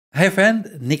Hi, friend.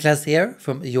 Niclas here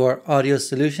from Your Audio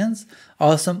Solutions.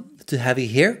 Awesome to have you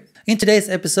here. In today's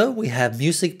episode, we have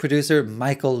music producer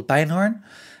Michael Beinhorn,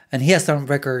 and he has done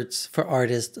records for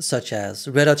artists such as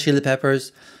Red Hot Chili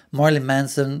Peppers, Marilyn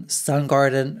Manson,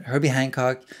 Soundgarden, Herbie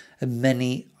Hancock, and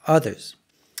many others.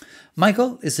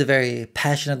 Michael is a very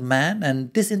passionate man,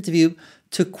 and this interview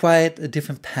took quite a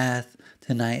different path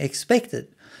than I expected.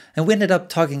 And we ended up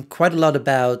talking quite a lot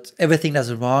about everything that's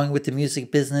wrong with the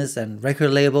music business and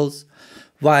record labels,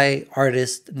 why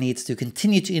artists needs to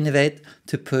continue to innovate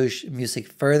to push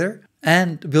music further.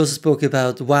 And we also spoke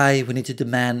about why we need to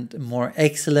demand more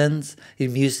excellence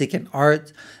in music and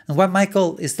art, and why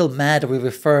Michael is still mad that we're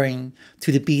referring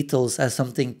to the Beatles as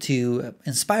something to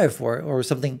inspire for or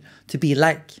something to be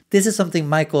like. This is something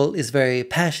Michael is very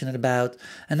passionate about,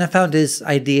 and I found his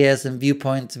ideas and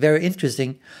viewpoints very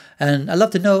interesting. And I'd love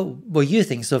to know what you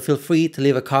think, so feel free to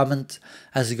leave a comment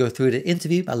as we go through the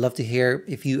interview. I'd love to hear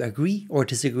if you agree or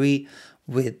disagree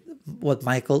with what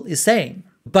Michael is saying.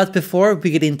 But before we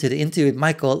get into the interview with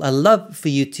Michael, I'd love for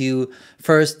you to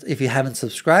first, if you haven't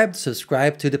subscribed,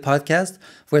 subscribe to the podcast,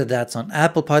 whether that's on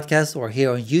Apple Podcasts or here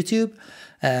on YouTube.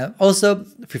 Also,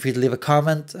 feel free to leave a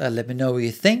comment. Let me know what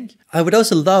you think. I would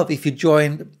also love if you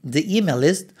join the email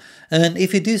list. And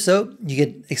if you do so, you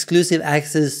get exclusive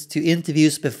access to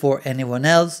interviews before anyone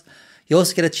else. You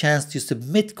also get a chance to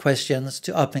submit questions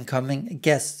to up-and-coming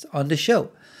guests on the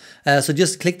show. So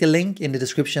just click the link in the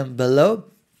description below,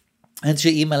 enter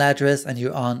your email address, and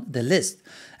you're on the list.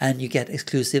 And you get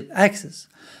exclusive access.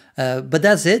 But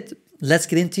that's it. Let's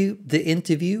get into the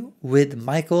interview with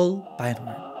Michael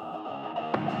Beinhorn.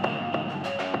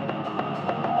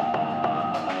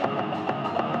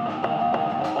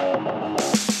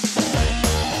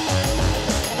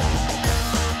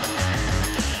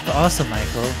 Awesome,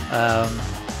 Michael.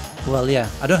 Yeah,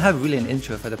 I don't have really an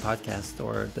intro for the podcast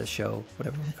or the show,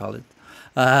 whatever we call it.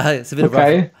 It's a bit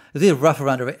rough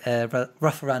around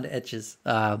the edges.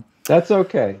 That's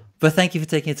okay. But thank you for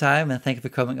taking your time and thank you for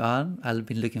coming on. I've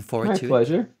been looking forward to it. My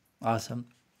pleasure. Awesome.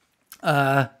 So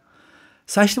I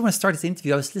actually want to start this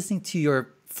interview. I was listening to your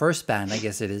first band, I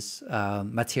guess it is,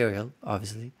 Material,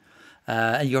 obviously,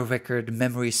 and your record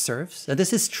Memory Serves. And there's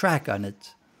this track on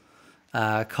it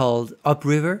called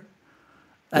Upriver.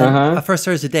 And I first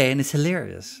heard it today, and it's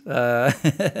hilarious. There's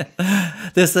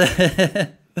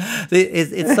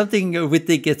it's something with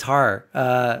the guitar.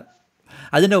 I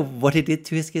don't know what he did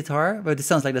to his guitar, but it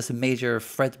sounds like there's a major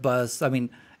fret buzz. I mean,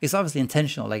 it's obviously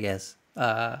intentional, I guess.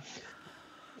 What's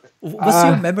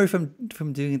your memory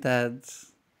from doing that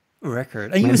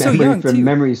record? And you were so young too.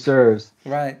 Memory Serves.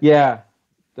 Right. Yeah,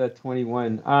 the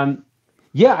 21.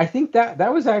 Yeah, I think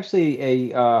that was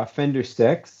actually a Fender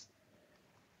Six.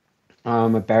 A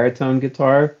baritone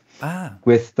guitar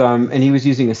with and he was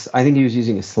using I think he was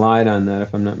using a slide on that,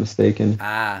 if I'm not mistaken.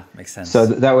 Makes sense. So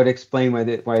that would explain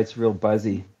why it's real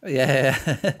buzzy. Yeah.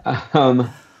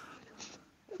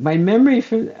 My memory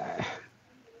from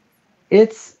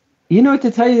it's,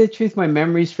 to tell you the truth, my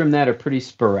memories from that are pretty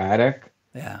sporadic.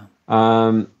 Yeah.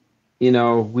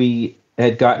 We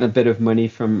had gotten a bit of money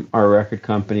from our record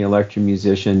company, Electro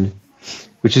Musician,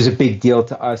 which was a big deal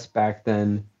to us back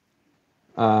then.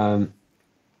 But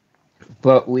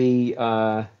we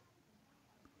kind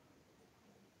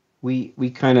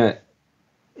of,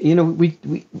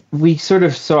 we sort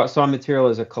of saw Material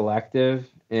as a collective,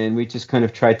 and we just kind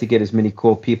of tried to get as many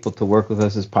cool people to work with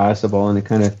us as possible. And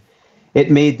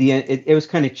it made it was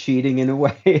kind of cheating in a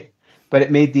way, but it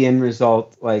made the end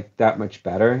result like that much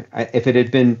better. If it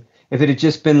had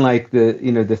just been like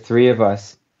the three of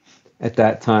us at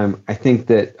that time, I think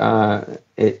that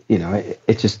it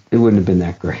wouldn't have been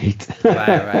that great.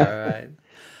 Right.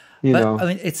 But I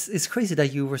mean, it's crazy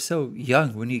that you were so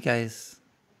young when you guys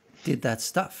did that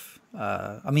stuff.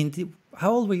 I mean,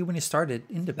 how old were you when you started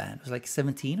in the band? It was like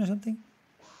 17 or something?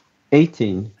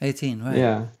 18. 18,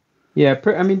 right? Yeah.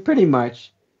 Pretty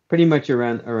much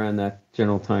around that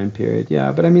general time period.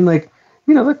 Yeah, but I mean, like,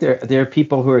 look, there are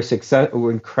people who are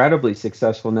incredibly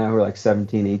successful now who are like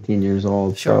 17, 18 years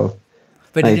old. Sure. So,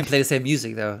 but they didn't play the same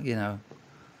music, though, No,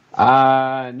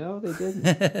 they didn't.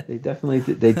 They definitely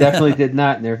did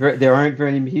not. And there aren't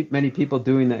very many people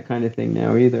doing that kind of thing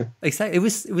now either. Exactly. It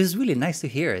was really nice to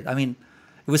hear it. I mean,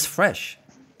 it was fresh.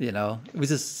 It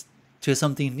was just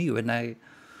something new, and I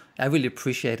really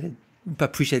appreciate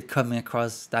coming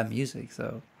across that music.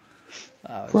 So,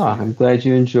 I'm glad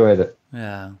you enjoyed it.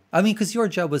 Yeah, I mean, because your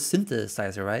job was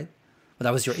synthesizer, right? Well,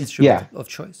 that was your instrument of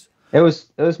choice. It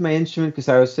was my instrument because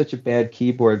I was such a bad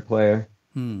keyboard player.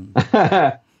 And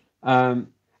I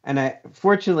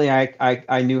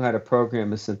knew how to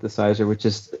program a synthesizer, which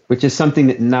is something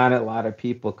that not a lot of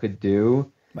people could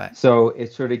do. Right. So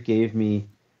it sort of gave me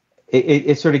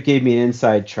an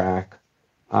inside track.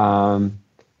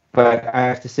 But I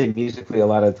have to say, musically, a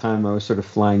lot of the time I was sort of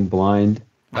flying blind,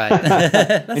 Right.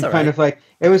 That's and all kind right. of like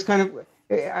it was kind of.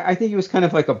 I think it was kind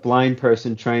of like a blind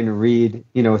person trying to read,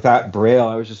 without Braille.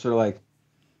 I was just sort of like,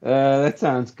 that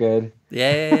sounds good.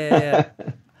 Yeah, yeah, yeah, yeah.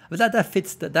 But that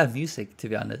fits that music, to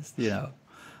be honest.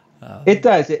 It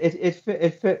does.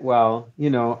 It fit well.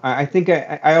 I think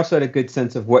I also had a good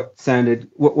sense of what sounded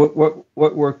what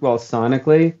worked well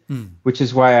sonically, Mm, which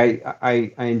is why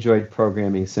I enjoyed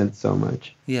programming synth so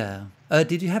much. yeah.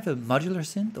 Did you have a modular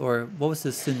synth, or what was the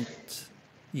synth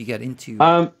you get into?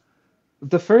 Um,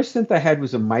 the first synth I had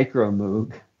was a Micro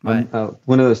Moog, Right.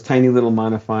 one of those tiny little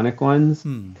monophonic ones,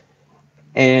 Hmm.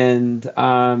 and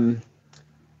I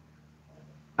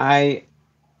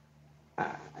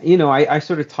I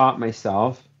sort of taught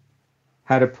myself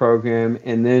how to program,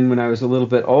 and then when I was a little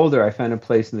bit older, I found a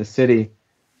place in the city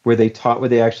where they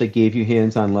actually gave you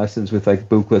hands-on lessons with like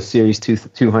Buchla Series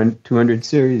 200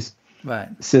 series Right.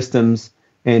 systems,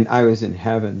 and I was in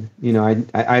heaven.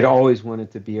 I'd always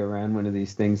wanted to be around one of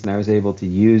these things, and I was able to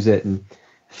use it and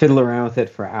fiddle around with it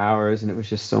for hours, and it was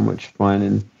just so much fun.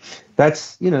 And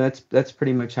that's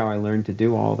pretty much how I learned to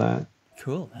do all that.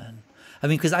 Cool, man. I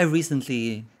mean, because I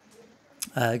recently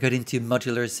got into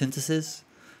modular synthesis,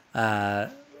 uh,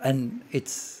 and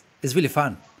it's really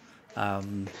fun.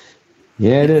 Um,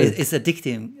 Yeah, it is. it's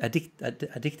addictive.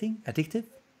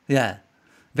 Yeah,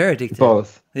 very addictive.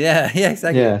 Both. Yeah, yeah,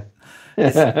 exactly. Yeah.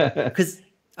 Because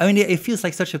I mean, it feels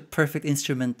like such a perfect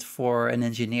instrument for an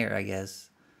engineer, I guess,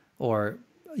 or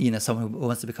someone who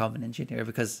wants to become an engineer,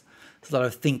 because it's a lot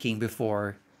of thinking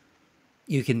before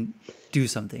you can do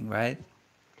something, right?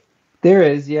 There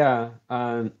is, yeah.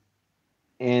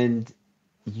 And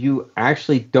you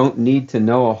actually don't need to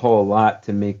know a whole lot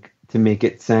to make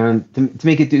it sound to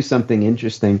make it do something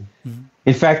interesting. Mhm.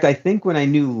 In fact, I think when I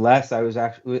knew less, I was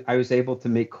able to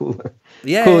make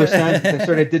Yeah, cooler sounds because I yeah.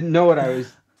 sort of didn't know what I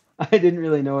didn't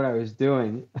really know what I was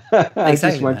doing. I just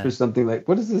Exactly, went for man. something like,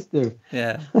 what does this do?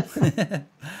 Yeah.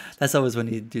 That's always when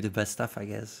you do the best stuff, I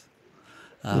guess.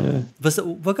 Yeah. But so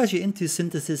what got you into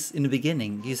synthesis in the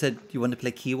beginning? You said you wanted to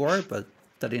play keyboard, but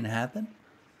that didn't happen.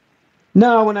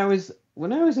 No, uh, when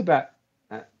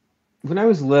I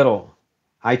was little,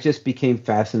 I just became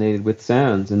fascinated with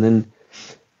sounds, and then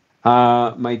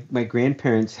my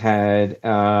grandparents had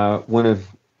one of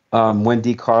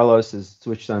Wendy Carlos's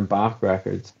switched on Bach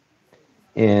records,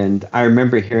 and I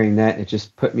remember hearing that, and it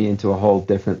just put me into a whole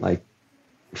different like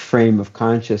frame of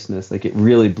consciousness. Like it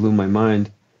really blew my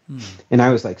mind, Hmm. and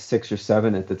I was like 6 or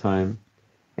 7 at the time,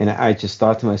 and I just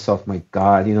thought to myself, my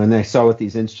God, and then I saw what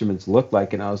these instruments looked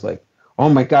like, and I was like, oh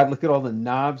my God, look at all the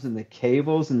knobs and the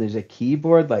cables, and there's a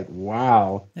keyboard. Like,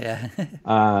 wow. Yeah.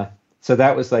 Uh, so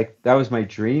that was my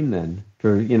dream then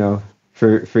for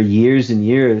years and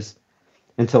years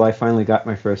until I finally got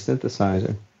my first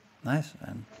synthesizer. Nice,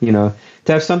 man.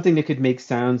 To have something that could make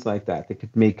sounds like that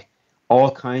could make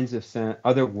all kinds of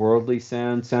otherworldly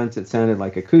sounds that sounded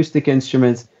like acoustic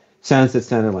instruments, sounds that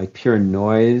sounded like pure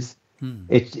noise. Hmm.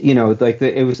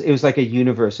 It was like a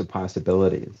universe of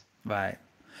possibilities. Right.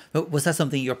 But was that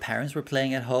something your parents were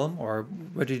playing at home, or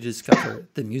where did you discover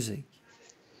the music?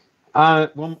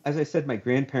 Well, as I said, my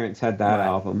grandparents had that Right.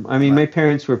 album. I mean, my Right.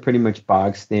 parents were pretty much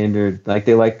bog standard. Like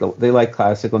they like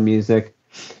classical music.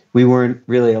 We weren't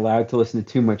really allowed to listen to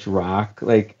too much rock.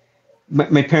 Like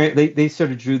my parent, they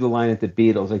sort of drew the line at the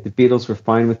Beatles. Like the Beatles were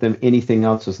fine with them. Anything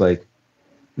else was like,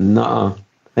 nah.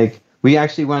 Like we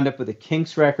actually wound up with a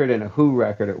Kinks record and a Who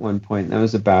record at one point. And that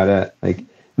was about it. Like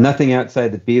nothing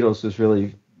outside the Beatles was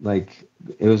really like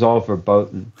it was all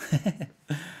verboten.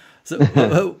 So,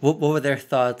 what were their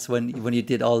thoughts when you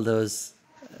did all those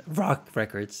rock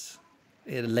records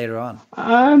later on?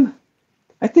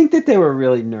 I think that they were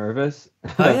really nervous.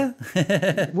 Oh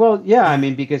yeah. Well, yeah, I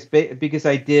mean, because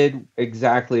I did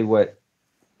exactly what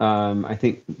I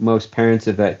think most parents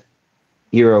of that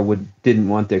era didn't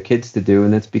want their kids to do,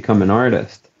 and that's become an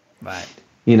artist. Right.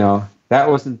 That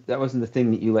wasn't the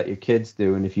thing that you let your kids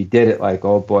do, and if you did it, like,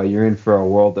 oh boy, you're in for a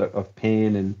world of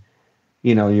pain, and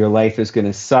your life is going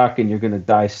to suck, and you're going to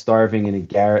die starving in a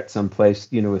garret someplace,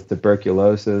 with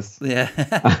tuberculosis. Yeah.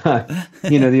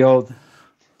 The old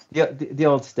the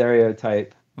old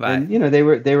stereotype. Right. And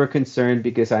they were concerned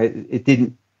because it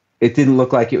didn't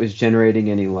look like it was generating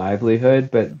any livelihood,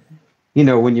 but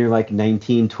when you're like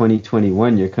 19, 20,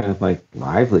 21, you're kind of like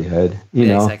livelihood.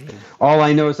 Yeah. Exactly. All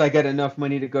I know is I got enough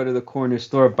money to go to the corner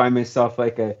store, buy myself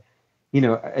like a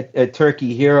a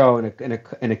turkey hero and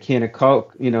a can of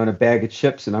Coke, and a bag of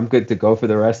chips, and I'm good to go for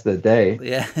the rest of the day.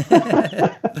 Yeah.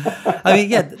 I mean,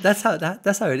 yeah, that's how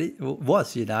it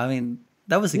was, I mean,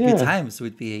 that was a good Yeah. times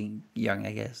with being young,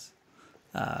 I guess.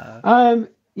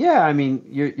 Yeah, I mean,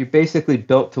 you're basically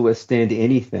built to withstand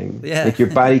anything. Yeah. Like your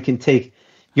body can take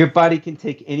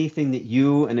anything that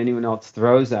you and anyone else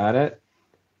throws at it.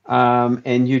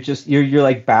 And you're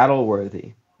like battle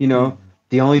worthy.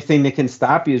 The only thing that can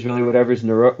stop you is really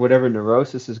whatever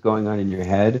neurosis is going on in your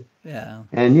head. Yeah.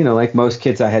 And like most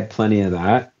kids, I had plenty of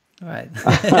that. Right.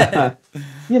 But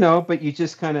you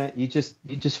just kind of you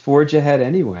just forge ahead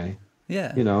anyway.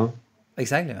 Yeah. You know.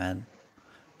 Exactly, man.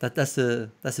 That's the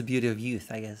beauty of youth,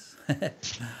 I guess.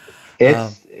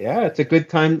 It's a good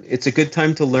time. It's a good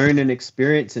time to learn and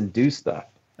experience and do stuff.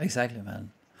 Exactly,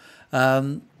 man.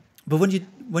 But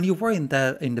when you were in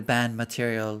the band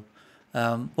Material,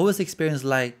 what was the experience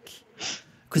like?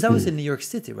 Because that was in New York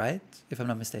City, right? If I'm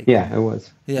not mistaken. Yeah, it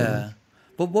was. Yeah.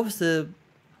 But what was it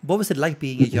like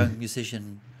being a young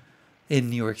musician in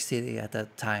New York City at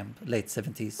that time, late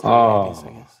 70s, early 80s, I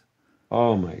guess?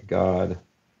 Oh my God.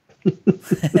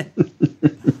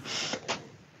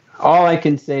 All I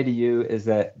can say to you is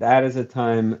that is a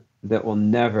time that will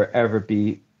never, ever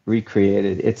be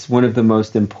recreated. It's one of the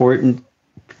most important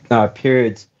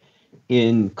periods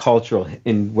in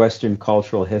Western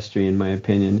cultural history, in my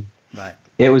opinion. Right.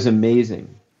 It was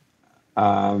amazing.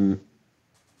 It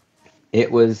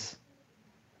was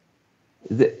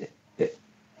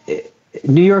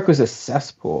New York was a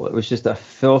cesspool. It was just a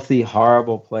filthy,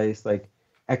 horrible place. Like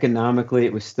economically,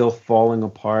 it was still falling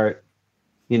apart.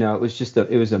 It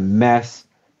was a mess.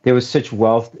 There was such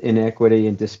wealth inequity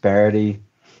and disparity.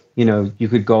 You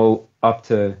could go up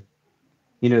to,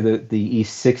 the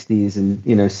East 60s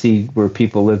and, see where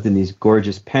people lived in these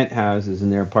gorgeous penthouses in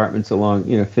their apartments along,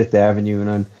 Fifth Avenue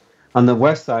and on the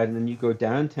West Side. And then you go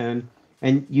downtown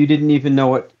and you didn't even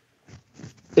know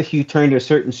if you turned a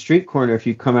certain street corner, if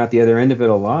you come out the other end of it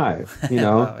alive,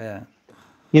 Wow, yeah.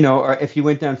 Or if you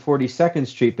went down 42nd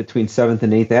Street between 7th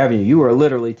and 8th Avenue, you were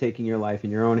literally taking your life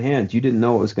in your own hands. You didn't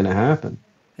know what was going to happen.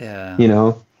 Yeah.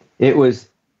 It was,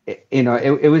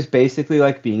 it was basically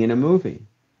like being in a movie.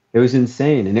 It was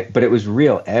insane. But it was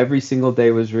real. Every single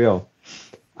day was real.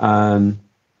 And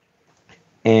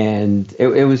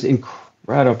it was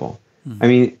incredible. Mm-hmm. I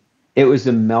mean, it was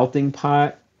a melting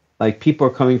pot. Like people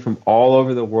are coming from all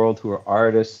over the world who are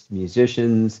artists,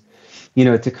 musicians,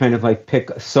 to kind of like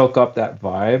soak up that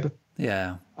vibe.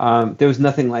 Yeah. There was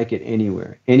nothing like it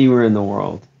anywhere in the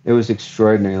world. It was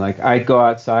extraordinary. Like I'd go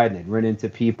outside and I'd run into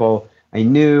people I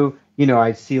knew,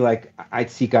 I'd see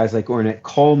guys like Ornette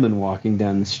Coleman walking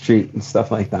down the street and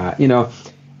stuff like that.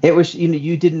 It was,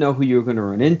 you didn't know who you were going to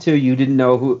run into. You didn't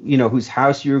know whose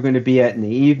house you were going to be at in the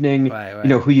evening, right.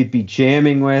 Who you'd be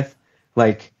jamming with,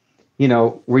 like,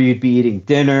 where you'd be eating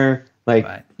dinner. Like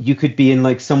right. You could be in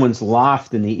like someone's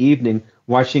loft in the evening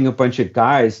watching a bunch of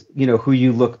guys, who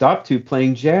you looked up to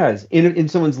playing jazz in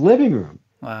someone's living room.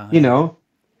 Wow. Yeah.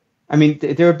 I mean,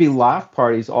 there would be loft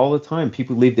parties all the time.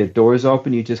 People leave their doors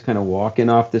open. You just kind of walk in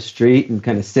off the street and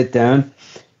kind of sit down,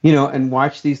 and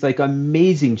watch these like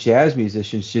amazing jazz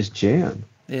musicians just jam.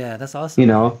 Yeah, that's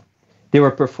awesome. There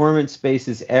were performance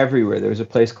spaces everywhere. There was a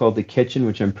place called The Kitchen,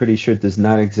 which I'm pretty sure does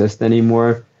not exist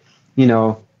anymore,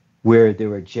 where there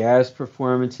were jazz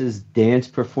performances, dance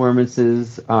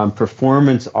performances,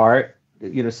 performance art,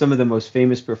 some of the most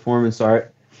famous performance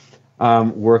art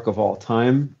work of all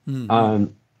time. Mm-hmm.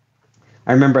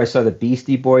 I remember I saw the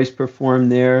Beastie Boys perform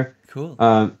there. Cool.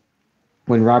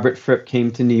 When Robert Fripp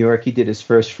came to New York, he did his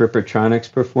first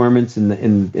Frippertronics performance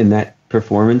in that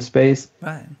performance space.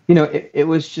 Right. It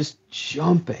was just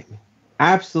jumping,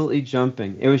 absolutely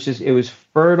jumping. It was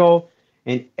fertile,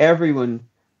 and everyone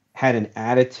had an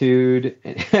attitude,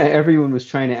 and everyone was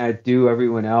trying to outdo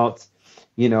everyone else.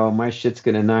 My shit's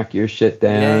gonna knock your shit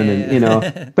down,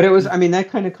 and but it was, I mean, that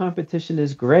kind of competition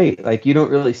is great. Like you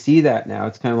don't really see that now.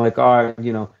 It's kind of like,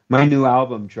 my new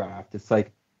album dropped. It's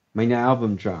like, my new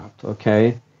album dropped.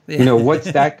 Okay, what's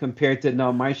that compared to?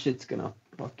 No, my shit's gonna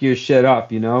fuck your shit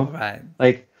up. Right.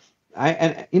 Like,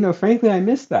 frankly, I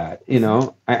miss that.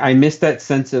 I miss that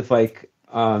sense of like,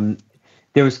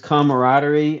 there was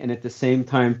camaraderie, and at the same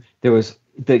time, there was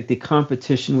the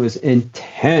competition was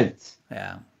intense.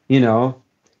 Yeah.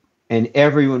 And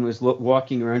everyone was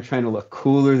walking around trying to look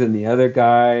cooler than the other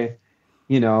guy,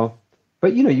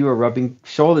 But you were rubbing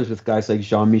shoulders with guys like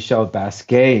Jean-Michel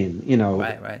Basquiat, and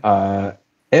right.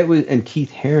 It was, and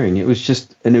Keith Haring. It was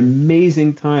just an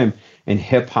amazing time, and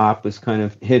hip hop was kind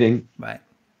of hitting, right,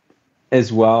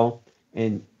 as well.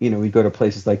 And we go to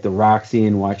places like the Roxy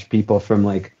and watch people from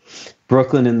like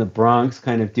Brooklyn and the Bronx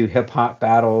kind of do hip hop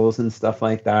battles and stuff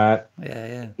like that. Yeah,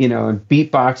 yeah. You know, and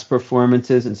beatbox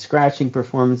performances and scratching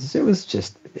performances. It was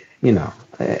just, you know,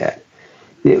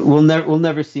 we'll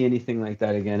never see anything like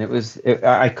that again.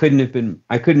 I couldn't have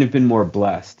been more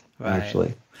blessed,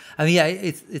 actually. I mean, yeah,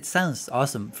 it sounds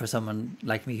awesome for someone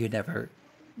like me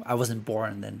I wasn't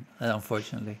born then,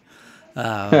 unfortunately. You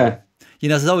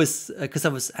know, it's always because I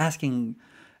was asking.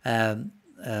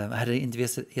 I had an interview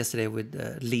yesterday with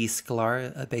Lee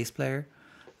Sklar, a bass player.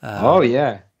 Oh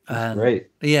yeah, that's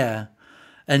great. Yeah,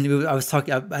 and I was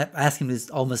talking. I asked him this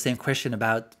almost same question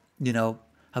about, you know,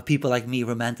 how people like me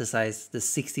romanticize the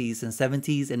 60s and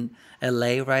 70s in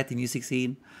LA, right? The music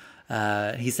scene.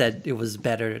 He said it was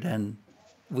better than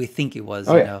we think it was.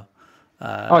 Oh, you yeah. know.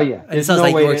 Oh yeah. And it sounds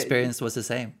like your experience was the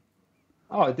same.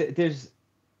 Oh,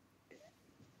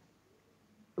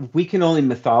 we can only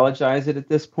mythologize it at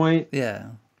this point. Yeah.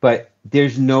 But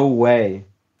there's no way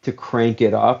to crank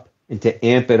it up and to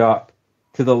amp it up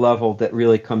to the level that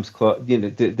really comes close, you know,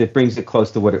 that brings it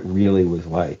close to what it really was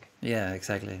like. Yeah,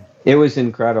 exactly. It was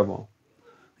incredible.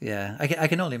 Yeah, I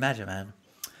can only imagine, man.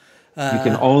 You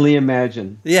can only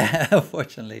imagine. Yeah,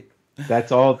 unfortunately.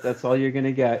 That's all you're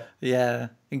gonna get. Yeah,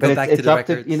 and but go back to the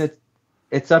records. You know,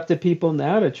 it's up to people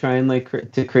now to try and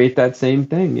to create that same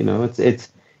thing. You know,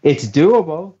 it's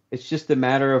doable. It's just a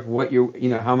matter of what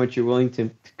how much you're willing to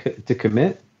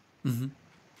commit. Mm-hmm.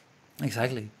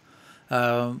 Exactly.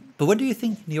 But when do you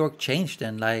think New York changed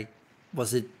then? Like,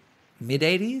 was it mid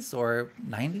 80s or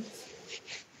 90s?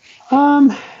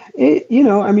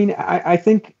 I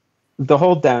think the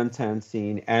whole downtown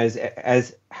scene,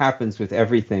 as happens with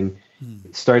everything,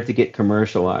 start to get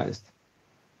commercialized.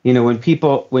 You know, when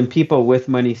people with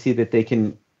money see that they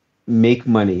can make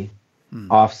money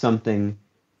off something,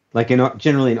 like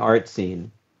generally an art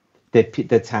scene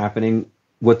that's happening,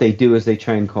 what they do is they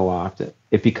try and co-opt it.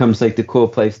 It becomes like the cool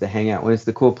place to hang out. When it's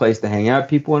the cool place to hang out,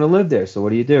 people want to live there. So what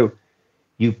do?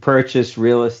 You purchase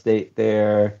real estate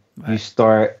there. Right. You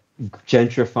start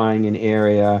gentrifying an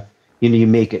area. You know, you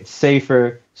make it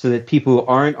safer so that people who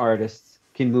aren't artists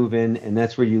can move in, and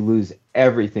that's where you lose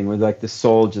everything, where like the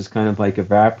soul just kind of like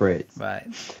evaporates. Right.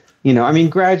 You know, I mean,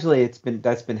 gradually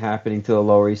that's been happening to the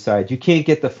Lower East Side. You can't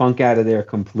get the funk out of there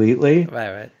completely.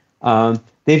 Right.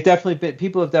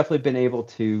 People have definitely been able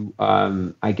to,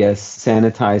 I guess,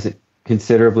 sanitize it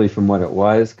considerably from what it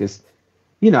was, because,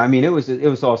 you know, I mean, it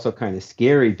was also kind of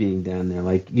scary being down there.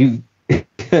 Like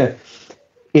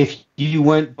if you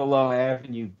went below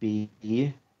Avenue B,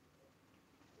 you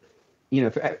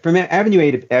know, from Avenue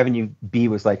A to Avenue B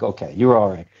was like, okay, you were all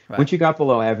right. Once you got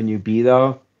below Avenue B,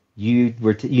 though, you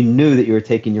knew that you were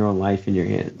taking your own life in your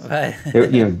hands. Right.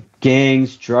 You know,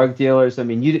 gangs, drug dealers. I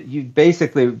mean, you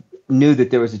basically knew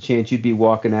that there was a chance you'd be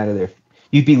walking out of there.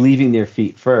 You'd be leaving their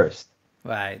feet first.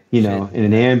 Right. You know, in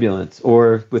an ambulance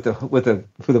or with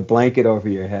a blanket over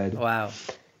your head. Wow.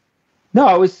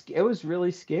 No, it was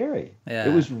really scary. Yeah.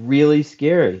 It was really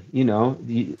scary. You know,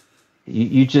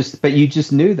 you just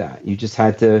knew that. You just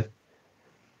had to,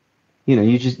 you know,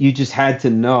 you just had to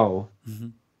know,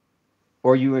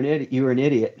 or you were an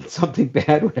idiot. Something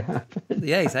bad would happen.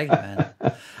 Yeah, exactly, man.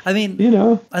 I mean, you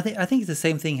know, I think it's the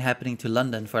same thing happening to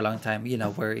London for a long time. You know,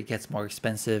 where it gets more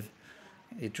expensive,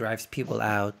 it drives people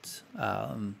out,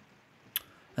 and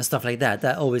stuff like that.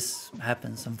 That always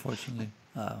happens, unfortunately.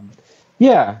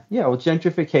 Yeah. Well,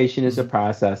 gentrification is a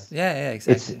process. Yeah,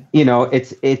 exactly.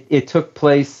 It took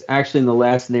place actually in the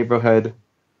last neighborhood,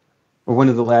 or one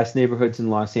of the last neighborhoods in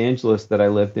Los Angeles that I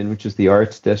lived in, which was the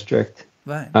Arts District.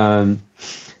 Right.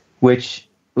 Which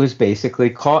was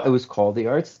basically called the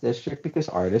Arts District because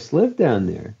artists lived down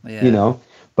there. Yeah. You know,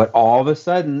 but all of a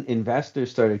sudden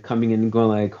investors started coming in and going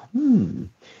like, and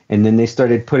then they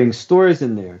started putting stores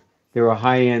in there. There were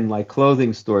high-end like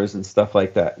clothing stores and stuff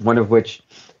like that. One of which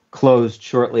closed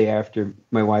shortly after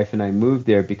my wife and I moved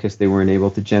there because they weren't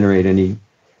able to generate any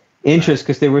interest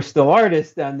because they were still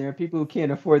artists down there, people who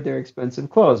can't afford their expensive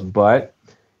clothes. But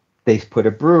they put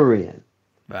a brewery in.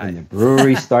 Right. And the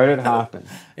brewery started hopping.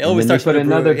 And then they put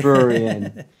another brewery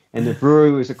in. And the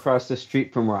brewery was across the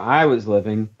street from where I was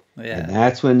living. Yeah. And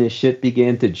that's when the shit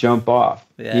began to jump off.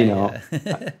 Yeah, you know.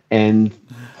 And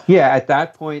at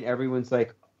that point everyone's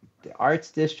like, the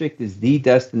Arts District is the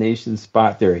destination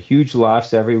spot. There are huge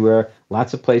lofts everywhere,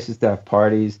 lots of places to have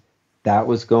parties. That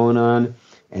was going on.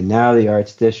 And now the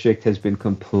Arts District has been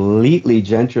completely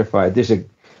gentrified.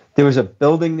 There was a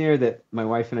building there that my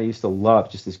wife and I used to love,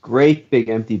 just this great big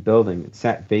empty building that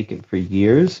sat vacant for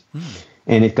years.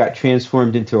 And it got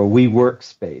transformed into a WeWork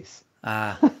space.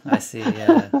 Ah, I see.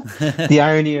 Yeah. The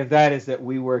irony of that is that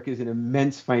WeWork is in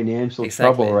immense financial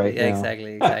trouble Exactly. right Yeah, now.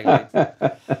 exactly.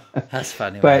 Exactly. That's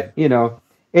funny, man. But you know,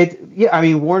 it. Yeah, I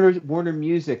mean, Warner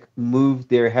Music moved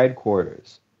their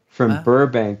headquarters from Ah,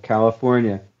 Burbank,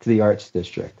 California, to the Arts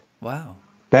District. wow.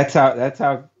 That's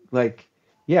how like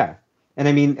yeah. And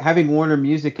I mean, having Warner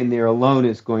Music in there alone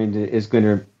is going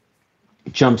to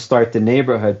jumpstart the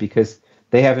neighborhood because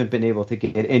they haven't been able to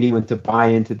get anyone to buy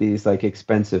into these like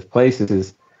expensive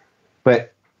places.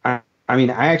 But I mean,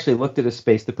 I actually looked at a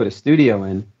space to put a studio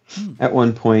in Hmm. at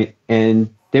one point,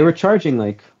 and they were charging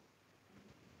like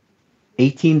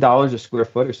 $18 a square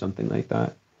foot or something like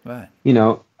that. Right. You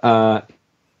know,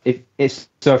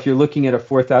 if you're looking at a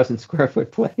 4,000 square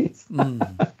foot place,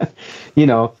 Mm. you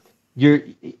know,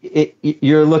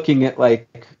 you're looking at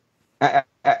like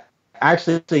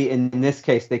actually in this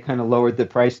case they kind of lowered the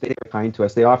price. They were kind to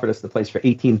us. They offered us the place for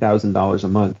 $18,000 a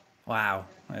month. Wow.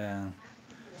 Yeah.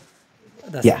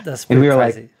 Yeah, That's and pretty we were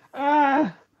like, pricey.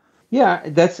 ah, yeah.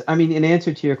 That's I mean, in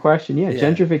answer to your question, yeah, Yeah.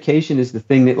 gentrification is the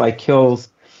thing that like kills.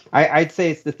 I'd say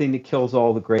it's the thing that kills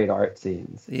all the great art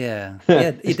scenes, Yeah. Yeah.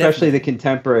 It especially the definitely.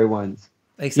 contemporary ones.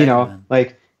 You Exactly, know, man.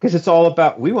 like because it's all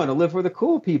about we want to live where the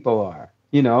cool people are.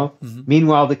 You know, Hmm.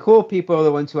 meanwhile the cool people are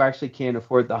the ones who actually can't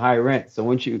afford the high rent. So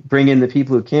once you bring in the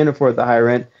people who can't afford the high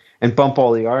rent and bump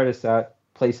all the artists out,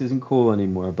 place isn't cool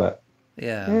anymore. But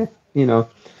Yeah. eh, you know,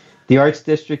 the arts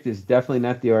district is definitely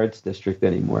not the arts district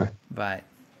anymore. Right.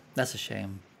 That's a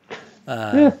shame.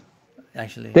 Uh, Yeah,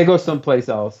 actually. they go someplace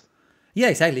else. Yeah,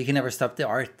 exactly. You can never stop the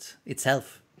art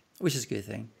itself, which is a good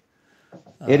thing.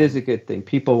 It is a good thing.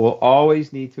 People will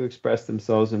always need to express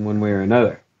themselves in one way or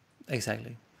another.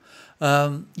 Exactly.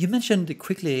 You mentioned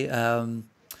quickly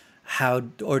how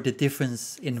or the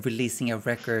difference in releasing a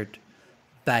record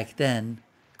back then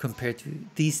compared to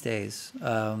these days.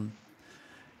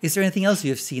 Is there anything else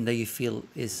you've seen that you feel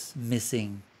is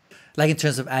missing, like in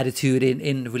terms of attitude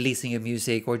in releasing your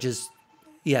music, or just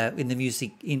yeah, in the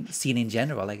music scene in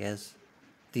general? I guess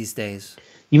these days.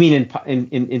 You mean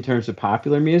in terms of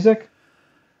popular music?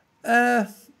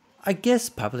 I guess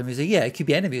popular music, yeah, it could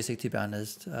be any music to be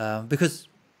honest. Because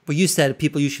what you said,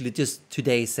 people usually just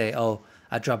today say, "Oh,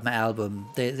 I dropped my album."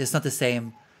 There's not the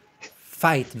same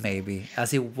fight maybe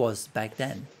as it was back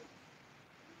then.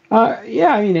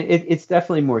 Yeah, I mean it's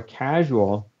definitely more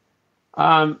casual.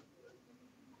 Um,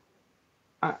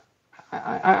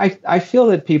 I, I feel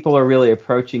that people are really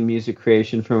approaching music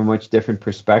creation from a much different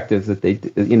perspective that they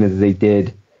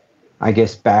did, I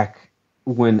guess, back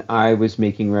when I was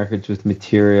making records with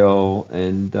Material,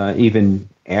 and even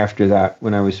after that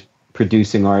when I was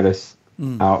producing artists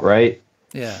outright.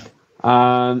 Yeah,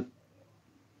 Um,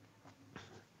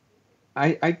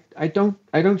 I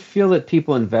don't feel that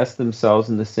people invest themselves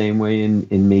in the same way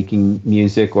in making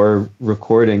music or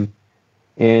recording.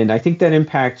 And I think that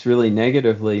impacts really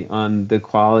negatively on the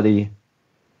quality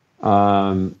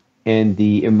and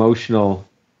the emotional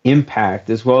impact,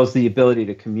 as well as the ability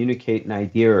to communicate an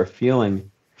idea or a feeling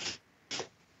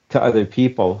to other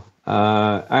people.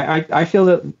 I feel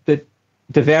that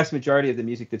the vast majority of the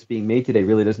music that's being made today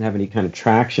really doesn't have any kind of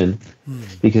traction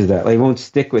because of that. Like, it won't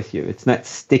stick with you. It's not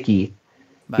sticky,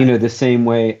 right. the same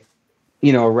way,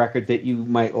 a record that you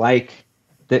might like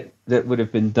that would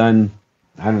have been done,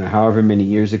 I don't know, however many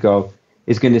years ago,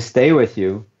 is going to stay with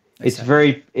you. It's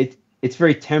Exactly. it's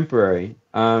very temporary.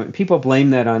 People blame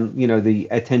that on the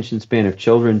attention span of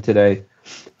children today,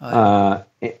 Oh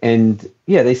yeah. and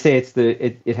yeah, they say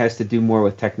it has to do more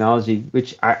with technology.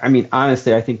 Which I mean,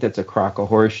 honestly, I think that's a crock of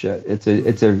horse shit.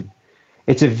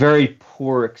 It's a very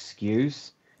poor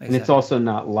excuse, and it's Exactly. also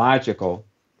not logical.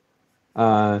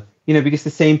 Because the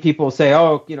same people say,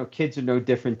 oh, kids are no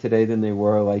different today than they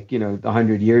were like,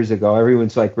 100 years ago.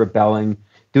 Everyone's like rebelling,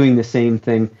 doing the same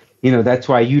thing. That's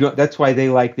why they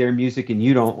like their music and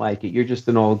you don't like it. You're just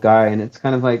an old guy. And it's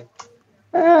kind of like,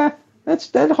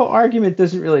 that whole argument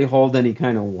doesn't really hold any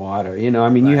kind of water. I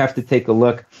mean, you Right. have to take a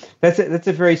look. That's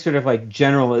a very sort of like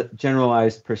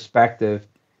generalized perspective,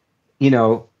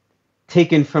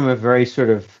 taken from a very sort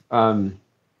of,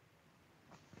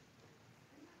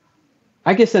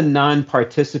 I guess, a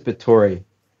non-participatory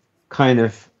kind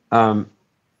of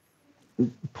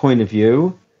point of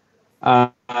view, uh,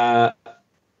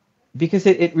 because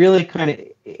it really kind of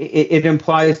it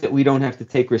implies that we don't have to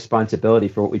take responsibility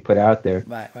for what we put out there.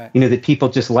 Right. Right. That people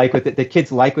just like the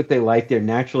kids like what they like. They're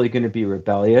naturally going to be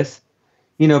rebellious.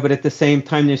 But at the same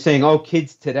time, they're saying, oh,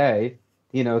 kids today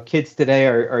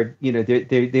are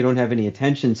they don't have any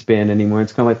attention span anymore.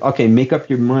 It's kind of like, okay, make up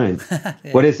your mind. Yeah.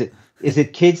 What is it? Is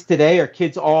it kids today or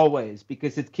kids always?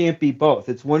 Because it can't be both.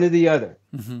 It's one or the other.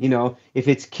 Hmm. If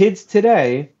it's kids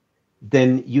today,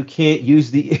 then you can't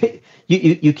use the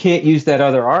you can't use that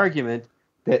other argument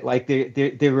that like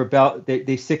they rebel,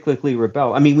 they cyclically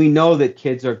rebel. I mean, we know that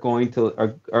kids are going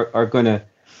to are going to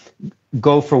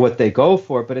go for what they go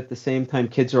for, but at the same time,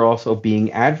 kids are also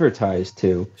being advertised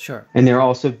to, Sure. and they're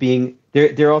also being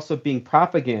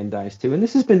propagandized to, and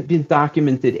this has been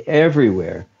documented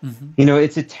everywhere. You know,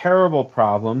 it's a terrible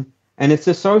problem, and it's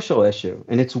a social issue,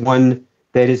 and it's one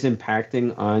that is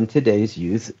impacting on today's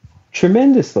youth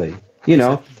tremendously. You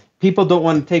know, Exactly. people don't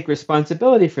want to take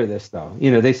responsibility for this, though.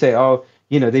 You know, they say, oh,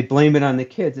 you know, they blame it on the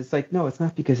kids. It's like, no, it's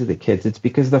not because of the kids. It's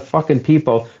because of the fucking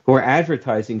people who are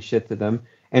advertising shit to them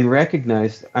and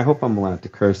recognize. I hope I'm allowed to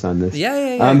curse on this. Yeah,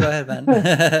 yeah, yeah. Go ahead,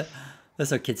 man.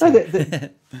 That's our kids No,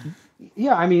 here.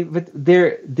 yeah, I mean, but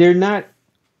they're not.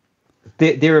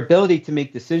 Their ability to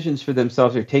make decisions for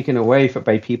themselves are taken away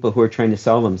by people who are trying to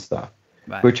sell them stuff.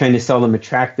 Right. Who are trying to sell them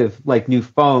attractive, like new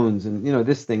phones and, you know,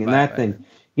 this thing and that thing,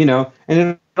 you know, and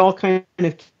it all kind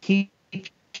of keeps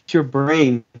your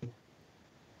brain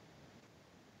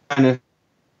kind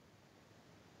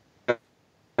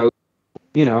of,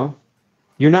 you know,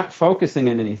 you're not focusing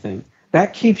on anything.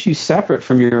 That keeps you separate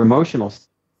from your emotional states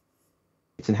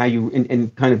and how you,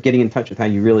 and kind of getting in touch with how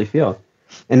you really feel.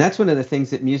 And that's one of the things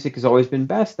that music has always been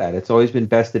best at. It's always been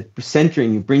best at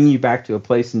centering you, bringing you back to a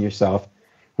place in yourself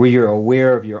where you're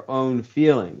aware of your own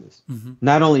feelings,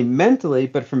 not only mentally,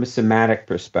 but from a somatic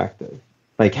perspective,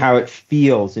 like how it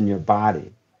feels in your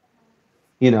body,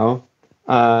 you know?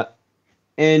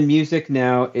 And music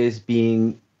now is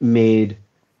being made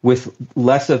with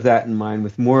less of that in mind,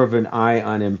 with more of an eye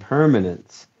on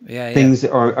impermanence. Yeah, Things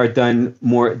are done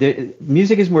more,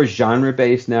 music is more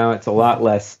genre-based now. It's a lot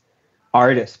less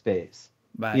artist-based.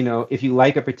 Right. You know, if you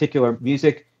like a particular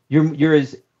music, you're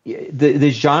as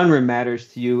the genre matters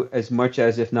to you as much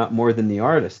as, if not more than the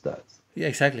artist does. Yeah,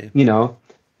 exactly. You know,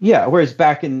 yeah. Whereas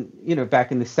back in the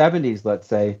 70s, let's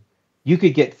say, you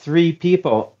could get three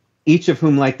people, each of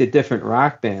whom liked a different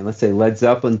rock band. Let's say Led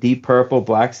Zeppelin, Deep Purple,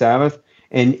 Black Sabbath.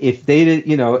 And if they did,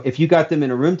 you know, if you got them in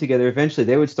a room together, eventually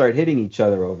they would start hitting each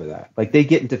other over that. Like they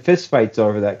get into fist fights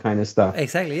over that kind of stuff.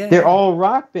 Exactly. Yeah. They're all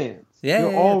rock bands. Yeah,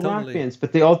 They're all rock totally. bands,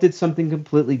 but they all did something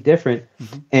completely different,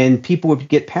 and people would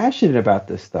get passionate about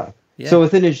this stuff. Yeah. So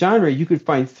within a genre, you could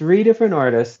find three different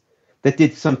artists that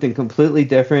did something completely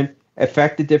different,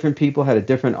 affected different people, had a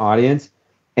different audience,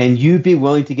 and you'd be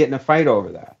willing to get in a fight over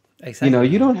that. Exactly. You know,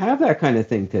 you don't have that kind of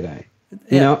thing today. You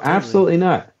Yeah, know, totally. absolutely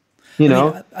not. You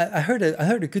know, mean, I heard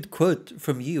a good quote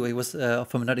from you. It was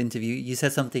from another interview. You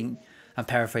said something. I'm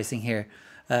paraphrasing here.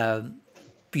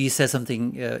 But you said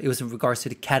something. It was in regards to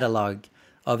the catalog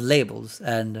of labels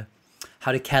and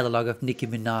how the catalog of Nicki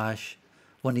Minaj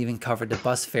won't even cover the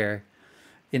bus fare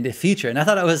in the future. And I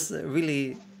thought that was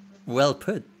really well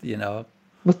put. You know.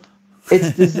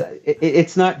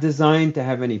 it's not designed to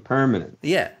have any permanence.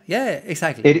 Yeah. Yeah.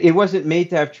 Exactly. It wasn't made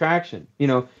to have traction. You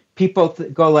know, people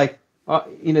go like,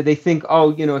 you know, they think,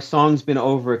 oh, you know, a song's been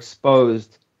overexposed.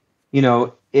 You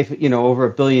know, if, you know, over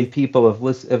 1 billion people have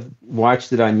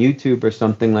watched it on YouTube or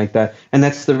something like that, and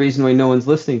that's the reason why no one's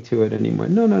listening to it anymore.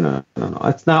 No.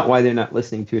 That's not why they're not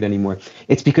listening to it anymore.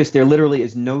 It's because there literally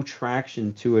is no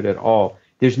traction to it at all.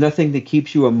 There's nothing that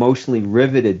keeps you emotionally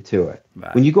riveted to it.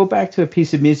 Right. When you go back to a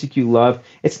piece of music you love,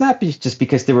 it's not just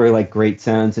because there were like great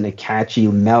sounds and a catchy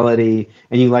melody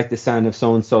and you like the sound of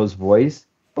so-and-so's voice.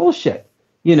 Bullshit.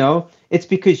 You know, it's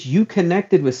because you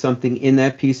connected with something in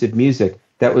that piece of music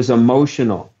that was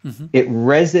emotional. It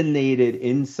resonated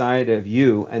inside of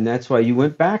you, and that's why you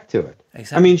went back to it.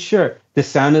 Exactly. I mean, sure, the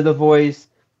sound of the voice,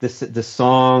 the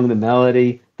song, the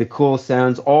melody, the cool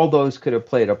sounds, all those could have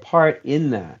played a part in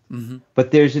that.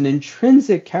 But there's an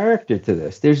intrinsic character to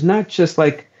this. There's not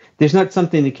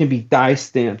something that can be die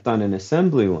stamped on an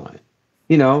assembly line.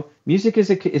 You know, music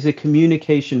is a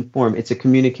communication form. It's a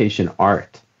communication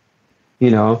art. You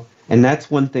know, and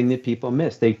that's one thing that people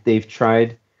miss. They've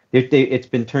tried. It's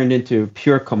been turned into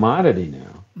pure commodity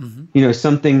now. You know,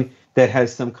 something that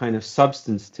has some kind of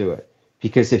substance to it.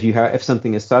 Because if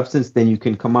something is substance, then you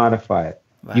can commodify it.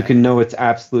 Right. You can know its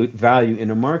absolute value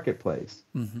in a marketplace.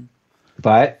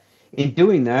 But in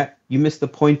doing that, you miss the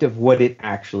point of what it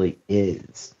actually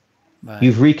is. Right.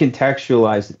 You've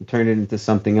recontextualized it and turned it into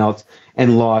something else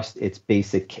and lost its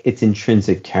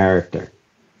intrinsic character.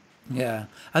 Yeah,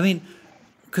 I mean,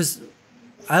 because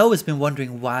I always been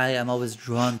wondering why I'm always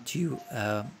drawn to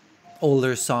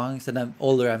older songs, and I'm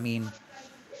older. I mean,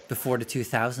 before the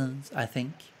 2000s. I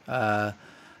think for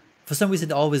some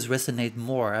reason it always resonate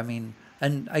more. I mean,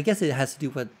 and I guess it has to do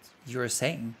with what you're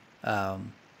saying.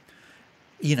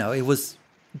 You know, it was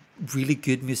really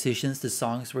good musicians. The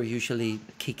songs were usually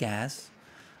kick ass.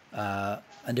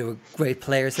 and they were great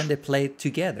players, and they played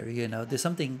together. There's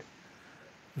something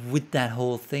with that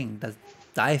whole thing that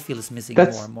I feel is missing more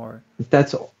That's and more.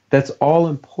 that's that's all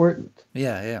important.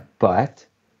 Yeah, yeah,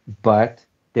 But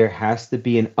there has to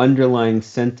be an underlying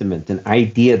sentiment, an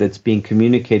idea that's being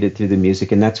communicated through the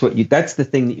music, and that's the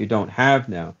thing that you don't have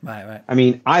now. right, right, I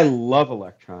mean, I love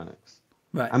electronics.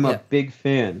 right. I'm a Yeah, big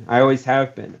fan. I always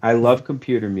have been. I love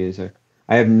computer music.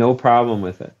 I have no problem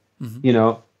with it. You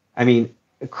know, I mean,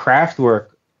 Kraftwerk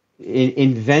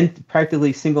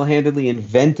practically single-handedly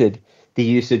invented the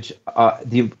usage,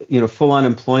 full-on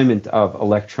employment of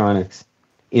electronics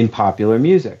in popular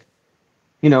music.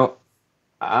 You know,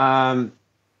 I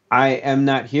am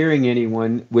not hearing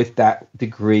anyone with that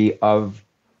degree of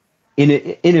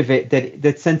innovate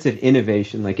that sense of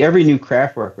innovation. Like every new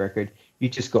Kraftwerk record, you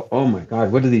just go, "Oh my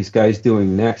God, what are these guys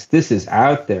doing next? This is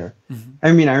out there."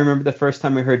 I mean, I remember the first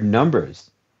time I heard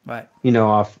Numbers, right.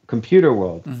 off Computer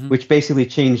World, which basically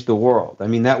changed the world. I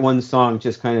mean, that one song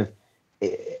just kind of,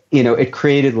 it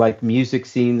created like music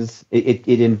scenes.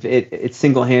 It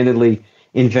single-handedly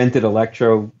invented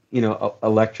electro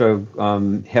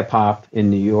hip hop in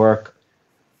New York.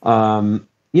 And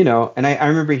I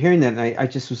remember hearing that, and I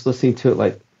just was listening to it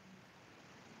like,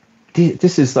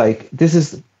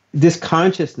 this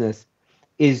consciousness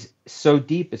is so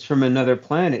deep. It's from another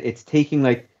planet. It's taking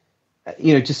like,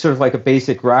 just sort of like a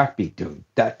basic rock beat, doom,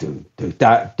 that, doom, doom,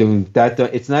 that, doom, that.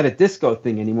 It's not a disco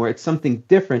thing anymore. It's something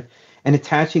different, and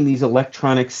attaching these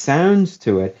electronic sounds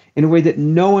to it in a way that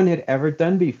no one had ever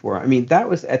done before. I mean, that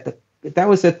was at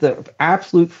the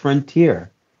absolute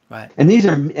frontier. Right. And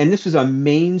this was a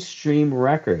mainstream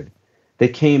record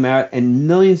that came out, and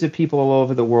millions of people all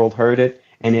over the world heard it,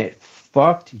 and it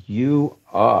fucked you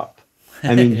up.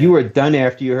 I mean, you were done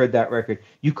after you heard that record.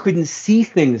 You couldn't see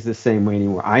things the same way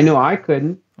anymore. I know I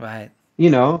couldn't. Right.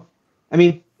 I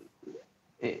mean,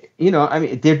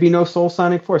 there'd be no soul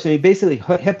sonic force. I mean, basically,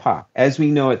 hip hop, as we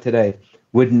know it today,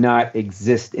 would not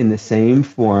exist in the same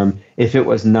form if it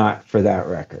was not for that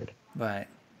record. Right.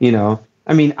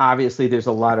 I mean, obviously, there's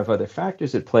a lot of other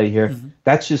factors at play here.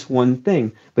 That's just one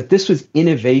thing. But this was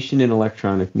innovation in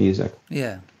electronic music.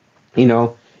 Yeah.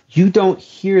 You don't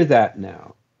hear that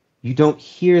now. You don't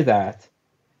hear that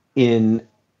in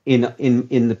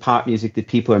the pop music that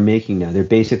people are making now. They're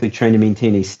basically trying to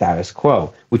maintain a status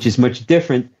quo, which is much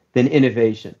different than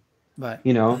innovation. Right.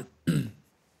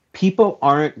 People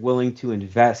aren't willing to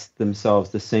invest themselves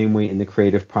the same way in the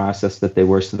creative process that they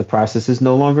were. So the process is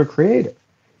no longer creative.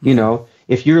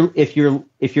 If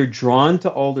you're drawn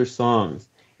to older songs,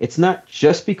 it's not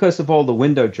just because of all the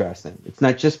window dressing. It's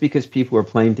not just because people were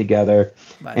playing together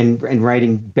and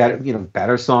writing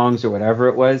better songs or whatever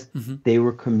it was. They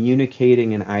were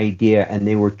communicating an idea, and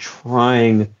they were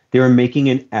making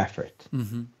an effort.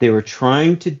 They were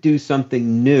trying to do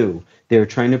something new. They were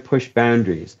trying to push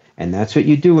boundaries. And that's what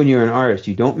you do when you're an artist.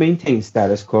 You don't maintain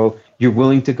status quo. You're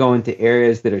willing to go into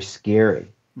areas that are scary.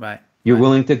 Right. You're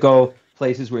willing to go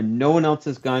places where no one else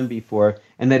has gone before,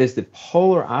 and that is the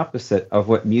polar opposite of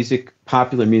what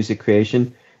popular music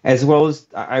creation, as well as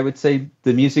I would say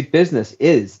the music business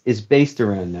is based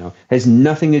around now. Has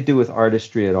nothing to do with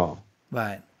artistry at all.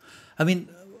 Right. I mean,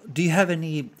 do you have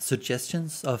any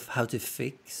suggestions of how to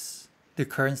fix the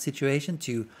current situation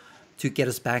to get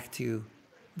us back to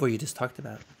what you just talked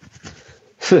about?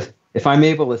 If I'm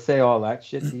able to say all that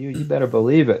shit to you, you better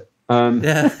believe it.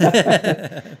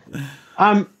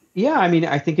 Yeah, I mean,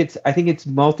 I think it's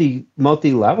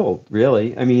multi-level,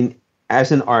 really. I mean,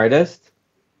 as an artist,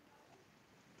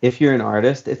 if you're an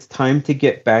artist, it's time to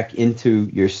get back into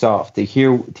yourself, to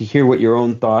hear what your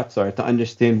own thoughts are, to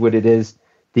understand what it is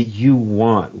that you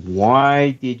want.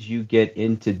 Why did you get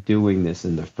into doing this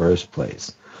in the first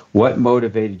place? What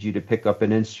motivated you to pick up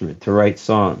an instrument, to write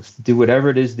songs, to do whatever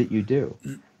it is that you do?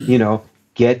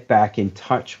 Get back in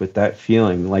touch with that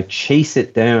feeling, like chase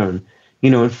it down.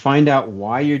 And find out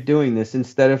why you're doing this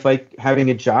instead of like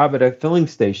having a job at a filling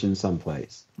station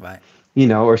someplace, right?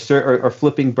 Or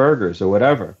flipping burgers or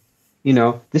whatever.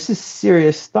 This is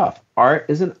serious stuff. Art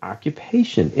is an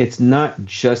occupation. It's not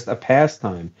just a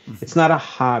pastime. It's not a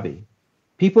hobby.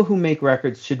 People who make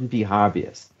records shouldn't be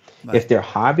hobbyists. Right. If they're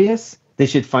hobbyists, they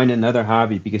should find another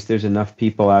hobby, because there's enough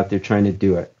people out there trying to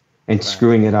do it and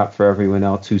screwing it up for everyone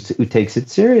else who takes it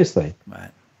seriously.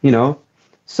 Right.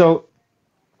 So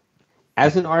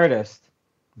as an artist,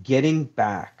 getting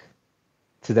back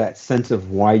to that sense of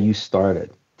why you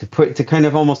started, to kind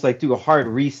of almost like do a hard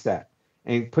reset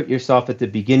and put yourself at the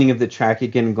beginning of the track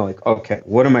again and go like, okay,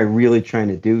 what am I really trying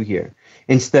to do here?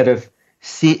 Instead of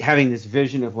having this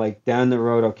vision of like down the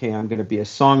road, okay, I'm going to be a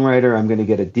songwriter, I'm going to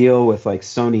get a deal with like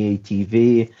Sony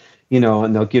ATV,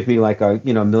 and they'll give me like a,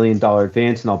 $1 million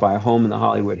advance, and I'll buy a home in the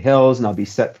Hollywood Hills, and I'll be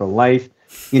set for life,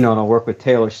 and I'll work with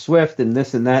Taylor Swift and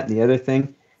this and that and the other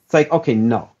thing. It's like, okay,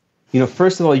 no.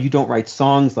 First of all, you don't write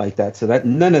songs like that, so that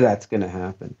none of that's going to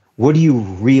happen. What do you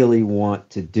really want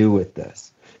to do with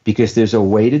this? Because there's a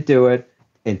way to do it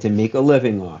and to make a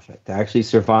living off it, to actually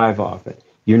survive off it.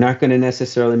 You're not going to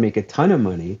necessarily make a ton of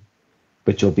money,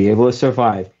 but you'll be able to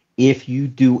survive if you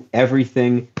do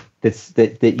everything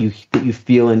that you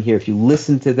feel in here. If you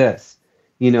listen to this,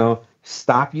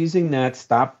 stop using that.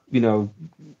 Stop,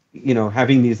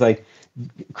 having these like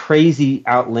crazy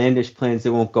outlandish plans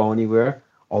that won't go anywhere.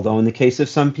 Although in the case of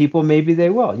some people, maybe they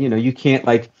will. You can't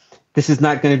this is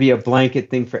not going to be a blanket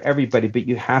thing for everybody, but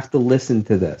you have to listen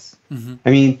to this. Mm-hmm. I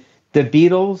mean, the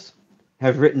Beatles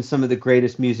have written some of the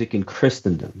greatest music in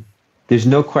Christendom. There's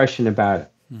no question about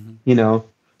it. Mm-hmm.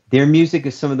 Their music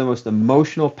is some of the most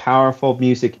emotional, powerful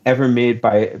music ever made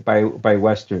by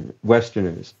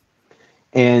Westerners.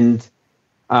 And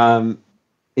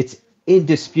it's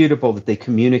indisputable that they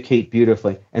communicate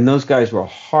beautifully. And those guys were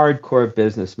hardcore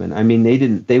businessmen. I mean,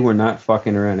 they were not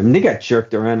fucking around. I mean, they got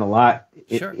jerked around a lot,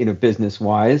 sure,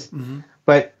 business-wise. Mm-hmm.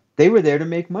 But they were there to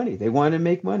make money. They wanted to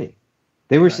make money.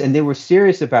 They were, right. And they were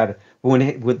serious about it. But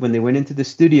when they went into the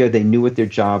studio, they knew what their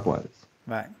job was.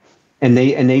 Right. And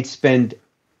they'd spend,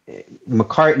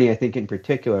 McCartney, I think in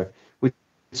particular, would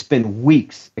spend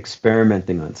weeks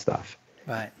experimenting on stuff.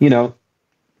 Right.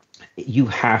 You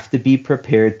have to be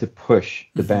prepared to push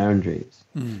the boundaries,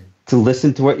 to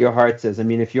listen to what your heart says. I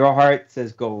mean, if your heart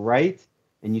says go right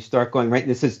and you start going right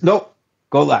and it says, nope,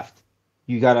 go left.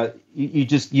 You gotta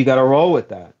roll with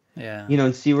that. Yeah.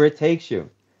 And see where it takes you,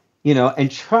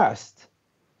 and trust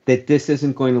that this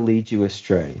isn't going to lead you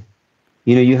astray.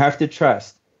 You have to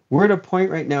trust. We're at a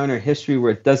point right now in our history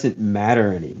where it doesn't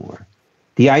matter anymore.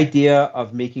 The idea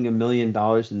of making $1 million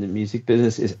in the music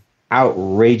business is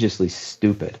outrageously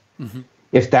stupid. Mm-hmm.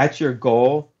 If that's your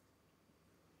goal,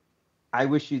 I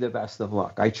wish you the best of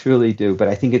luck. I truly do. But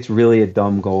I think it's really a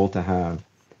dumb goal to have.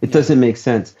 It doesn't make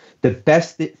sense. The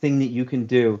best thing that you can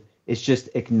do is just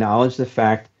acknowledge the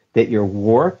fact that you're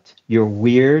warped, you're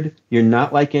weird, you're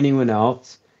not like anyone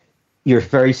else, you're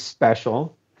very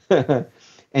special,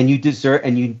 and you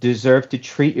deserve to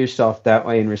treat yourself that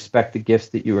way and respect the gifts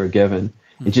that you are given.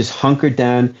 Mm-hmm. And just hunker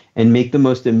down and make the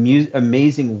most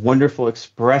amazing, wonderful,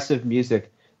 expressive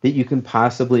music that you can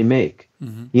possibly make.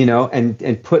 Mm-hmm.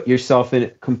 And put yourself in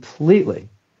it completely.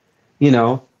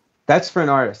 That's for an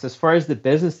artist. As far as the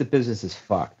business is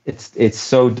fucked. It's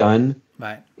so done.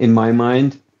 Right. In my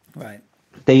mind. Right.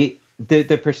 The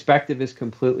perspective is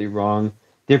completely wrong.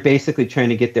 They're basically trying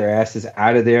to get their asses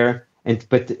out of there,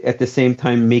 but at the same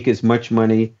time make as much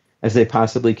money as they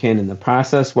possibly can in the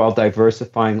process, while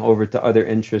diversifying over to other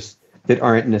interests that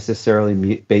aren't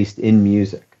necessarily based in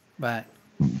music. Right.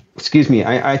 Excuse me.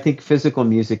 I think physical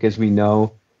music, as we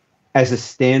know, as a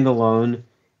standalone,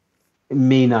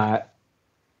 may not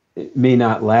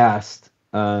last.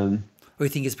 Or you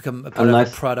think it's become a part of a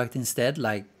product instead,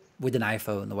 like with an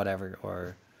iPhone or whatever,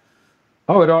 or?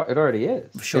 Oh, it already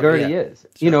is. Sure, it already is.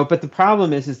 Sure. But the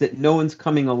problem is that no one's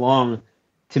coming along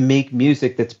to make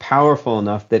music that's powerful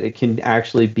enough that it can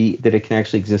actually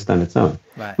exist on its own.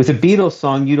 Right. With a Beatles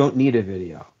song, you don't need a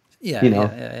video. Yeah.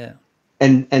 Yeah.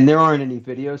 And there aren't any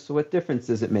videos, so what difference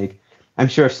does it make? I'm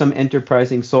sure if some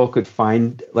enterprising soul could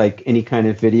find like any kind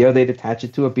of video, they'd attach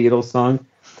it to a Beatles song,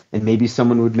 and maybe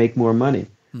someone would make more money.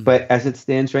 Mm. But as it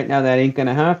stands right now, that ain't going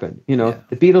to happen. The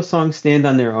Beatles songs stand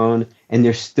on their own, and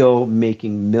they're still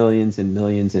making millions and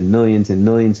millions and millions and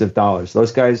millions of dollars.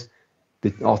 Those guys,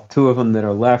 all two of them that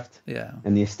are left,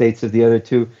 and the estates of the other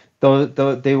two, though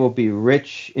they will be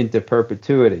rich into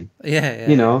perpetuity.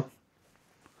 Yeah.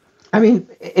 I mean,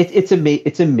 it's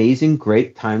amazing,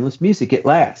 great, timeless music. It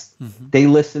lasts. Mm-hmm. They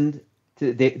listened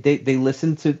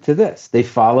to this. They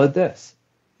followed this.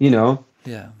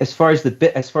 Yeah. As far as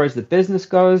the business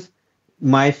goes,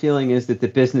 my feeling is that the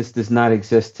business does not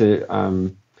exist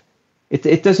to.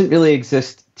 It doesn't really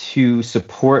exist to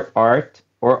support art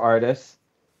or artists,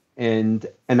 and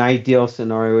an ideal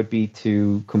scenario would be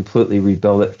to completely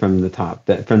rebuild it from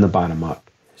the bottom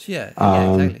up. Yeah,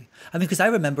 exactly. I mean, because I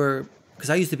remember. Because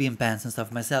I used to be in bands and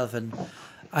stuff myself, and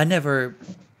I never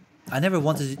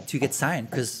wanted to get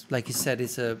signed because, like you said,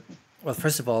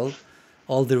 first of all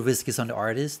the risk is on the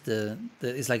artist.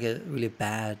 It's like a really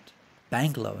bad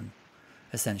bank loan,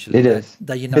 essentially. It is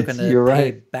that you're not going to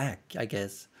pay back, I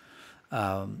guess.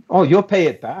 You'll pay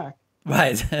it back,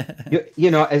 right?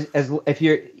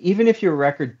 if your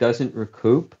record doesn't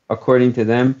recoup according to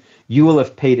them, you will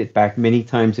have paid it back many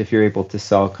times if you're able to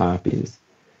sell copies.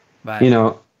 Right.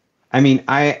 I mean,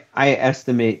 I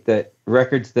estimate that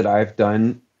records that I've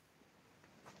done,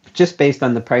 just based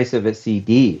on the price of a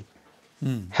CD,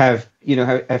 have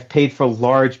paid for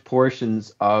large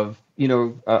portions of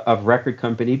of record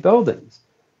company buildings.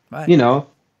 Right. You know,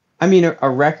 I mean, a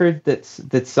record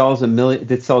that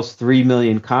sells 3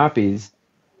 million copies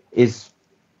is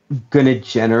going to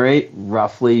generate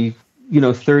roughly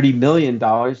 $30 million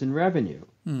in revenue.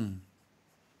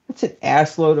 That's an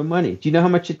assload of money. Do you know how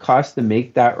much it costs to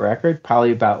make that record?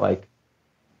 Probably about like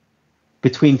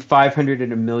between $500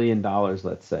 and $1 million,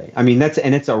 let's say. I mean,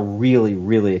 it's a really,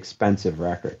 really expensive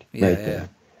record there.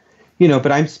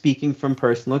 But I'm speaking from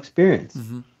personal experience.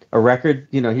 A record,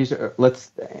 all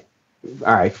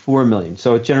right, 4 million.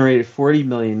 So it generated $40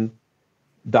 million,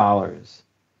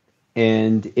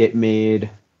 and it made,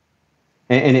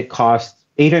 and it cost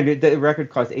the record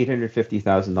cost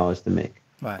 $850,000 to make.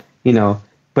 Right.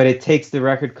 But it takes the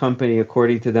record company,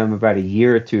 according to them, about a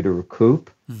year or two to recoup.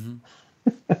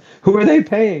 Who are they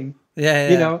paying?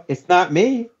 It's not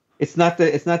me. It's not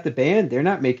the band. They're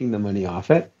not making the money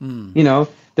off it.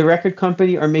 The record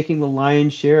company are making the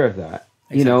lion's share of that.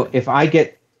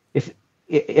 Exactly.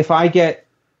 If I get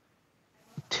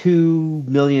 $2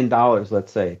 million,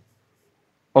 let's say,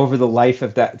 over the life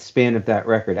of that span of that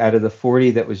record, out of the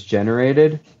 40 that was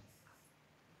generated,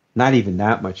 not even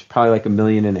that much, probably like $1.5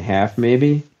 million,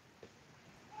 maybe.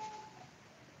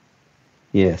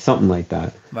 Yeah, something like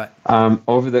that. Right.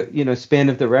 Over the span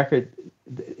of the record,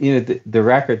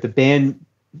 the band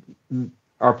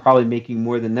are probably making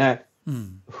more than that.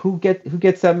 Who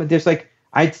gets that? There's like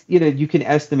you can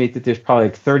estimate that there's probably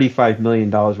like $35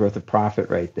 million worth of profit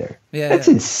right there. That's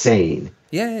insane.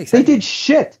 Yeah, exactly. They did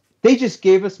shit. They just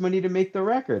gave us money to make the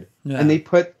record, and they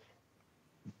put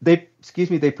the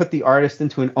artist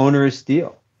into an onerous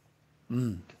deal,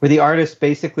 where the artist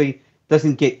basically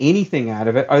doesn't get anything out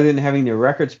of it other than having their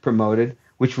records promoted,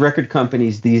 which record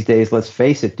companies these days, let's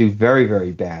face it, do very,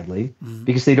 very badly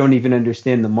because they don't even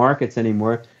understand the markets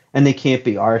anymore, and they can't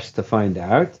be arsed to find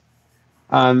out.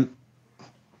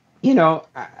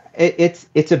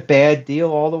 It's a bad deal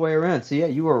all the way around. So yeah,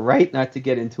 you were right not to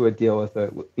get into a deal with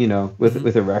a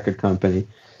record company.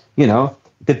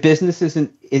 The business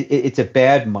isn't. It's a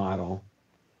bad model.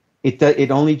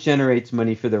 It only generates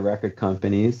money for the record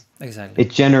companies. Exactly. It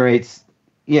generates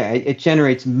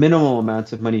minimal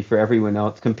amounts of money for everyone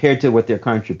else compared to what their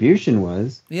contribution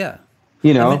was. Yeah. I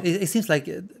mean, it seems like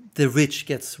the rich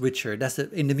gets richer.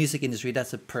 In the music industry,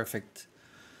 that's a perfect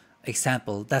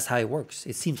example. That's how it works.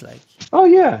 It seems like. Oh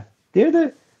yeah, it's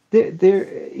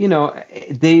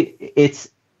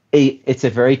a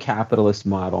very capitalist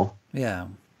model. Yeah.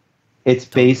 It's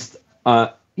based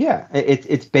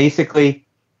it's basically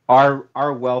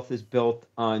our wealth is built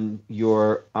on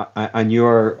your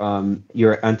on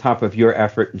top of your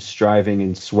effort and striving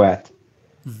and sweat.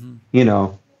 And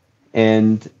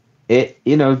and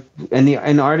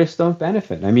artists don't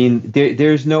benefit. I mean,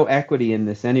 there's no equity in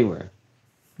this anywhere.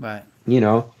 Right.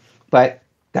 But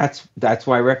that's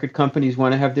why record companies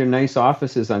want to have their nice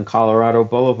offices on Colorado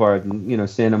Boulevard and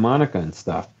Santa Monica and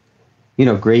stuff.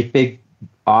 Great big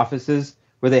offices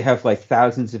where they have like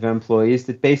thousands of employees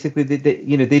that basically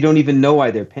they don't even know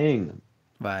why they're paying them.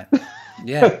 Right.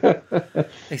 Yeah.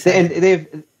 Exactly. And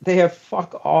they have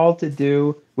fuck all to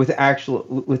do with the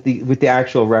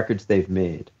actual records they've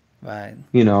made. Right.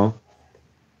 I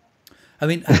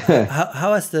mean,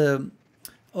 how has the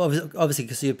obviously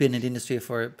because you've been in the industry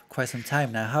for quite some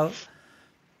time now, how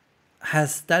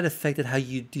has that affected how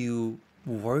you do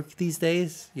work these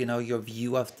days? Your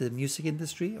view of the music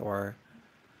industry, or?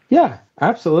 Yeah,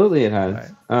 absolutely it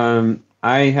has. Right.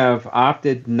 I have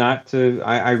opted not to.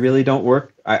 I really don't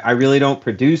work. I really don't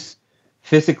produce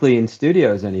physically in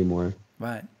studios anymore.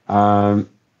 Right. I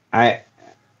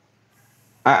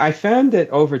found that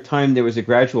over time there was a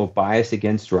gradual bias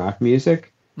against rock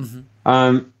music.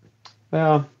 Well,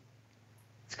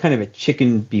 it's kind of a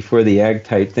chicken before the egg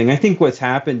type thing. I think what's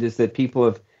happened is that people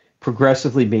have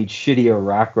progressively made shittier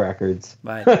rock records.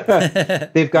 Right.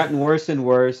 They've gotten worse and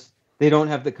worse. They don't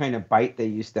have the kind of bite they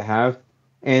used to have,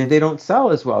 and they don't sell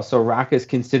as well. So rock is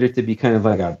considered to be kind of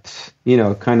like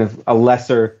kind of a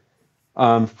lesser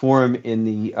form in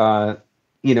the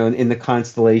in the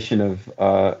constellation of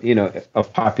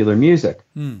of popular music.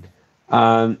 And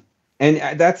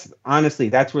that's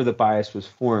where the bias was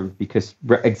formed, because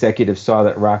executives saw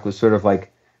that rock was sort of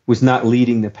like was not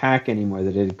leading the pack anymore,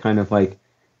 that it had kind of like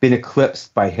been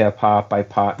eclipsed by hip hop, by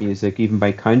pop music, even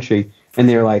by country. And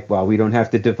they're like, well, we don't have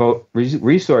to devote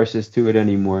resources to it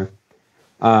anymore.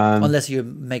 Unless you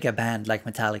make a band like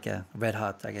Metallica, Red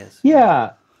Hot, I guess.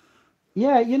 Yeah.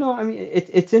 Yeah, I mean,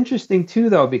 it's interesting too,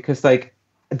 though, because like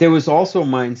there was also a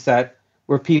mindset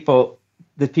where people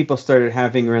that people started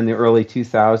having around the early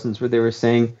 2000s, where they were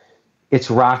saying it's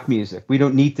rock music. We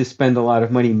don't need to spend a lot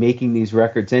of money making these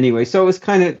records anyway. So it was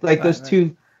kind of like those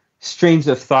two streams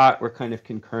of thought were kind of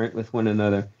concurrent with one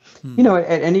another.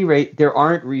 At any rate, there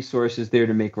aren't resources there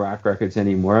to make rock records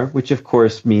anymore, which of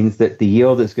course means that the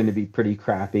yield is going to be pretty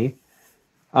crappy.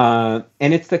 And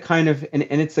it's the kind of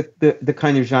it's the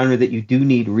kind of genre that you do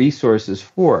need resources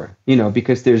for,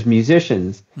 because there's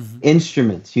musicians,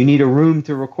 instruments. You need a room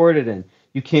to record it in.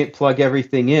 You can't plug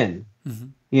everything in.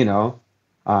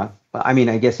 I mean,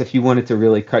 I guess if you wanted to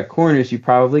really cut corners, you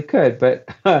probably could, but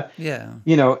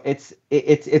it's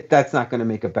that's not going to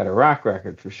make a better rock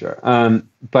record for sure.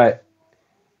 But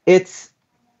it's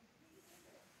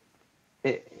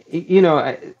been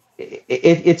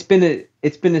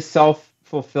a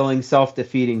self-fulfilling,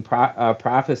 self-defeating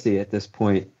prophecy at this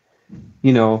point.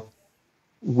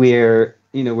 Where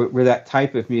that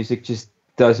type of music just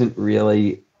doesn't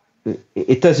really,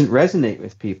 it doesn't resonate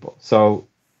with people. So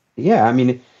yeah, I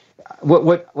mean.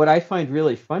 What I find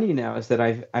really funny now is that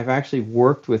I've actually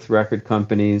worked with record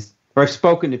companies, or I've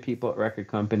spoken to people at record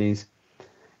companies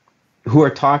who are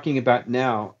talking about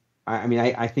now.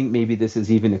 I think maybe this is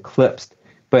even eclipsed,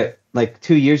 but like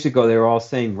 2 years ago they were all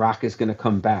saying rock is going to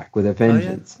come back with a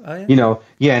vengeance. Oh,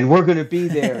 yeah. And we're going to be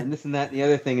there, and this and that and the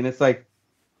other thing, and it's like,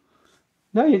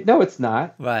 no, it's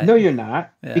not. Right. No, you're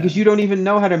not, because you don't even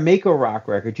know how to make a rock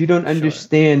record. You don't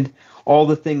understand all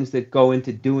the things that go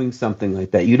into doing something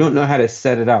like that. You don't know how to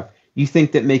set it up. You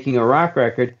think that making a rock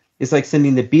record is like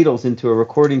sending the Beatles into a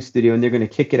recording studio and they're going to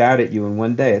kick it out at you in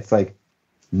one day. It's like,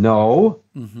 no.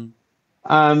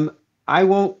 I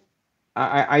won't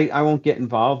get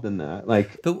involved in that.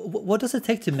 Like, but what does it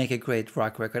take to make a great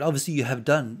rock record? Obviously, you have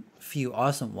done a few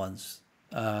awesome ones.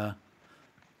 What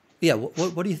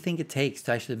do you think it takes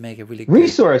to actually make a really great...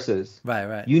 Resources.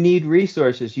 Right. You need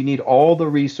resources. You need all the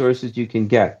resources you can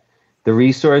get. The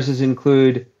resources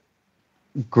include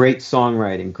great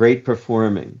songwriting, great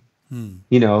performing.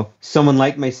 Someone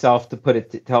like myself to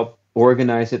help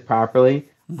organize it properly,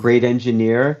 great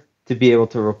engineer to be able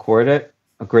to record it,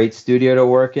 a great studio to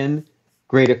work in,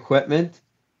 great equipment,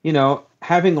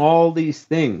 having all these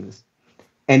things.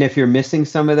 And if you're missing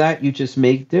some of that, you just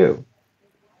make do.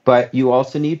 But you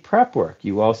also need prep work.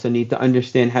 You also need to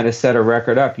understand how to set a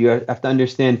record up. You have to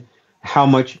understand how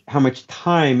much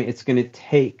time it's going to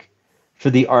take for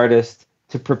the artist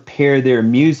to prepare their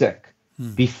music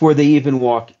before they even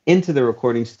walk into the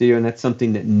recording studio, and that's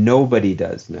something that nobody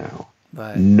does now.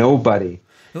 Right. Nobody.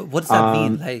 What does that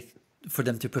mean, like, for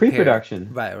them to prepare? Pre-production.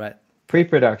 Right.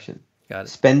 Pre-production. Got it.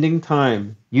 Spending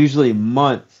time, usually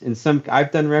months.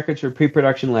 I've done records where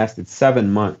pre-production lasted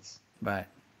 7 months. Right.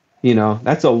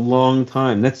 That's a long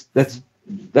time. That's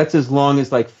as long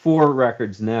as like 4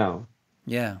 records now.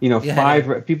 Yeah.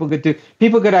 5 people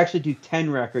could actually do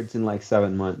 10 records in like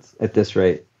 7 months at this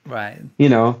rate. Right.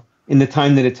 In the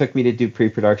time that it took me to do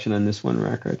pre-production on this one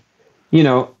record.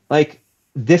 Like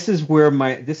this is where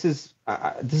this is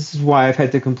why I've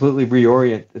had to completely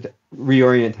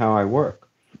reorient how I work.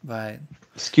 Right.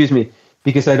 Excuse me,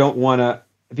 because I don't want to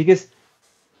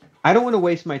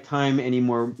waste my time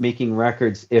anymore making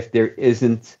records if there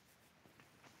isn't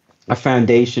a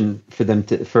foundation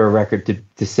for a record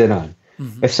to sit on.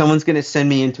 If someone's going to send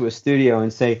me into a studio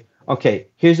and say, okay,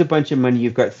 here's a bunch of money,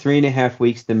 you've got 3.5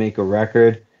 weeks to make a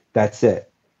record, that's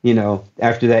it.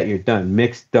 After that, you're done.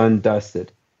 Mixed, done,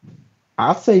 dusted.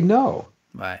 I'll say no.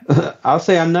 Right. I'll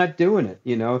say I'm not doing it.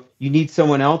 You need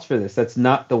someone else for this. That's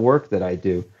not the work that I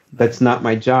do. That's not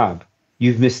my job.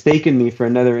 You've mistaken me for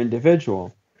another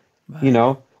individual.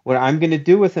 Right. What I'm going to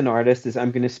do with an artist is I'm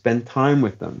going to spend time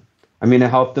with them. I'm going to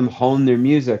help them hone their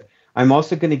music. I'm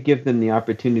also going to give them the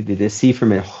opportunity to see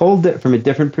from a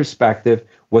different perspective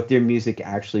what their music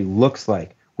actually looks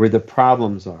like, where the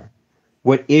problems are,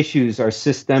 what issues are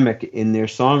systemic in their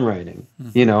songwriting,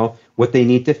 what they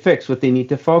need to fix, what they need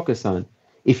to focus on.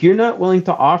 If you're not willing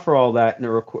to offer all that in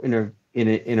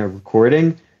a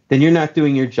recording, then you're not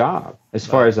doing your job, as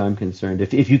far as I'm concerned,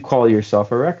 if you call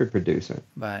yourself a record producer.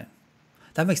 Right.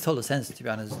 That makes total sense, to be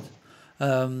honest.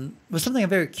 But something I'm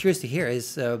very curious to hear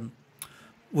is...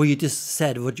 what you just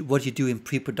said, what you do in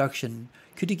pre-production.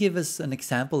 Could you give us an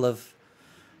example of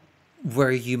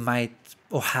where you might,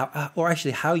 or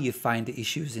actually how you find the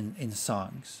issues in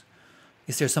songs?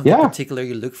 Is there something particular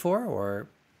you look for, or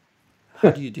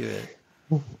how do you do it?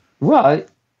 Well,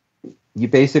 you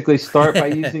basically start by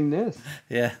using this.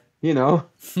 Yeah.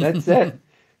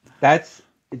 That's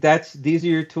it. These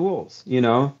are your tools,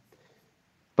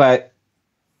 But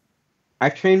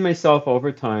I've trained myself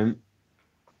over time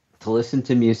to listen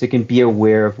to music and be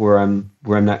aware of where I'm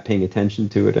not paying attention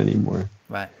to it anymore.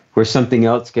 Right. where something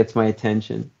else gets my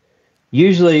attention.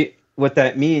 Usually what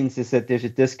that means is that there's a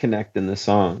disconnect in the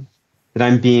song, that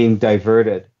I'm being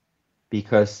diverted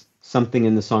because something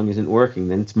in the song isn't working.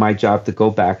 Then it's my job to go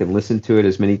back and listen to it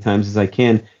as many times as I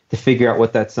can to figure out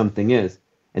what that something is.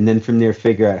 And then from there,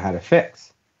 figure out how to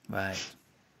fix. Right.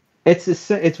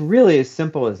 It's really as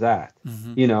simple as that,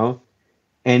 you know,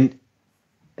 and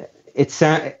it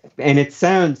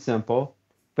sounds simple,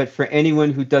 but for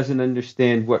anyone who doesn't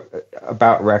understand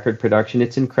about record production,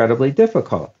 it's incredibly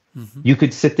difficult. You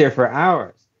could sit there for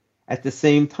hours. At the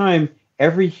same time,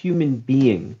 every human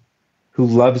being who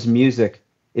loves music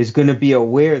is going to be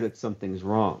aware that something's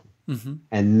wrong.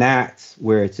 And that's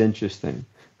where it's interesting.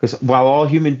 Because while all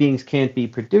human beings can't be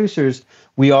producers,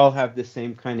 we all have the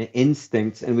same kind of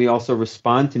instincts, and we also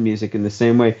respond to music in the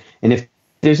same way. And if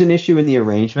there's an issue in the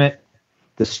arrangement,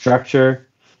 the structure,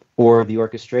 or the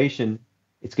orchestration,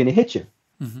 it's going to hit you.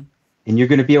 And you're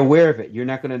going to be aware of it. You're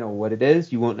not going to know what it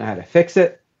is. You won't know how to fix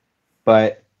it,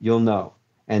 but you'll know.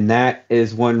 And that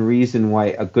is one reason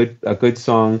why a good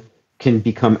song can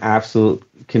become absolute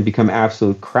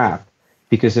crap,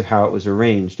 because of how it was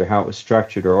arranged or how it was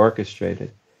structured or orchestrated.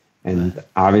 And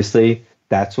obviously,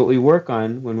 that's what we work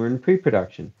on when we're in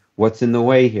pre-production. What's in the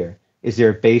way here? Is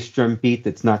there a bass drum beat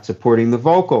that's not supporting the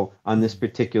vocal on this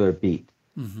particular beat?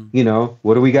 You know,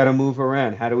 what do we got to move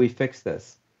around? How do we fix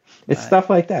this? It's stuff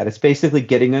like that. It's basically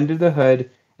getting under the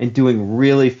hood and doing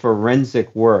really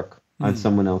forensic work on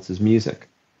someone else's music.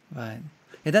 Right.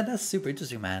 Yeah, that's super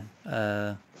interesting, man.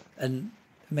 And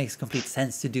it makes complete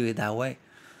sense to do it that way.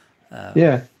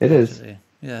 Yeah, it is.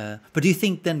 Yeah. But do you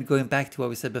think then, going back to what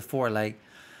we said before, like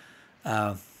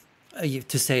to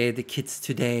say the kids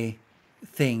today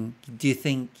thing, do you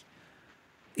think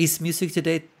is music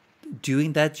today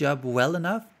doing that job well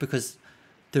enough? Because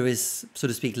there is, so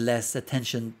to speak, less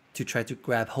attention to try to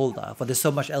grab hold of, or there's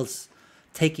so much else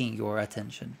taking your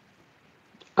attention.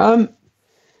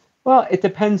 Well, it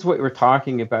depends what we're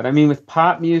talking about. I mean, with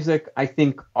pop music, I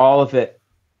think all of it,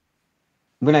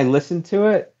 when I listen to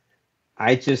it,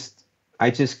 I just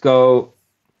go,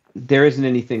 there isn't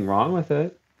anything wrong with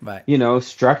it. Right. You know,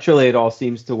 structurally it all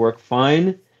seems to work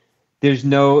fine. There's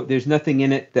nothing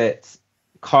in it that's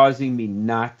causing me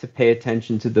not to pay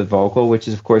attention to the vocal, which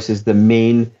is, of course, that's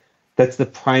the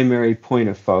primary point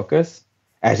of focus,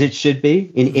 as it should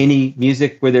be in any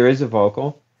music where there is a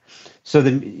vocal. So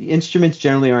the instruments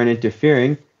generally aren't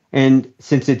interfering. And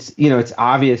since it's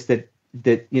obvious that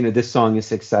this song is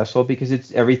successful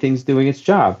because everything's doing its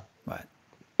job. Right.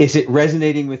 Is it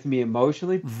resonating with me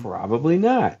emotionally? Probably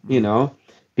not,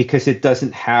 because it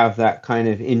doesn't have that kind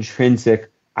of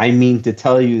intrinsic, I mean to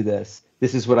tell you this.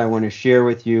 This is what I want to share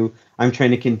with you. I'm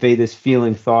trying to convey this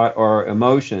feeling, thought, or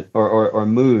emotion, or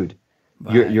mood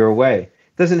your way.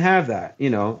 It doesn't have that,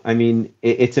 I mean,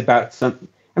 it's about some.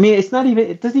 I mean,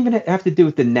 it doesn't even have to do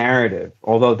with the narrative,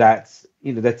 although that's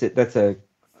a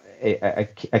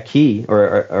key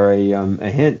or a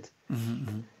hint.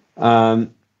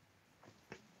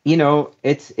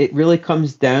 It really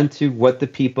comes down to what the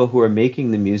people who are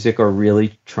making the music are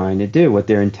really trying to do, what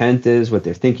their intent is, what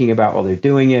they're thinking about while they're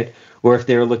doing it, or if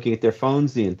they're looking at their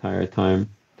phones the entire time,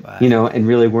 and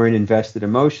really weren't invested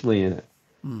emotionally in it.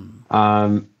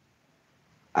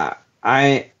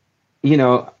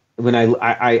 When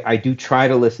I do try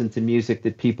to listen to music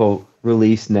that people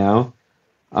release now,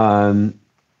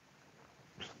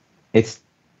 it's,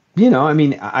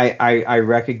 I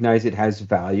recognize it has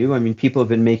value. I mean, people have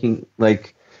been making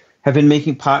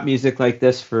pop music like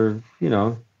this for,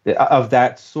 of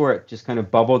that sort, just kind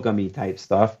of bubblegummy type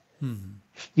stuff,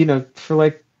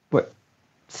 for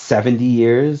 70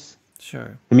 years.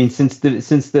 Sure. I mean, since the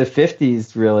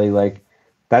 50s, really,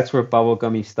 that's where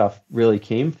bubblegummy stuff really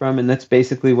came from, and that's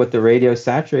basically what the radio's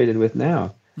saturated with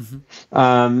now.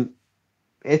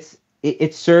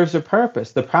 It serves a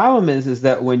purpose. The problem is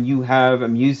that when you have a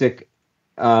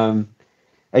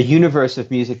universe of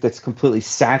music that's completely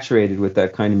saturated with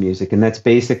that kind of music, and that's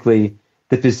basically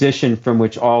the position from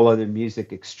which all other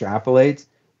music extrapolates,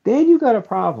 then you got a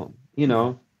problem,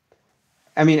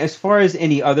 I mean, as far as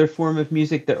any other form of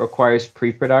music that requires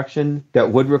pre-production,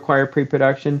 that would require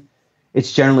pre-production,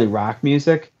 it's generally rock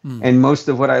music. And most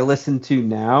of what I listen to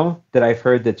now that I've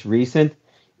heard that's recent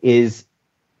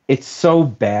it's so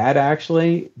bad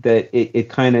actually that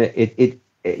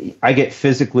I get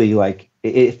physically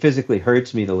it physically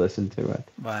hurts me to listen to it.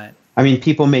 Right. I mean,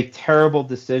 people make terrible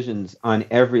decisions on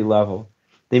every level.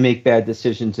 They make bad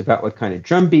decisions about what kind of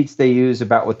drum beats they use,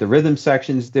 about what the rhythm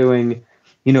section's doing,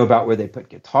 about where they put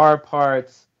guitar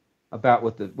parts, about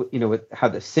how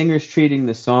the singer's treating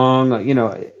the song,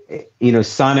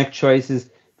 sonic choices.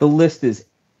 The list is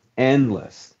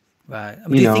endless. Right. I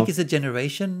mean, You do you know, think it's a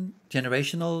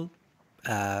generational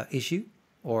issue,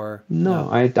 or no,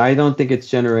 no? I don't think it's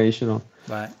generational.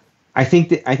 Right. I think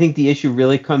the issue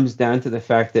really comes down to the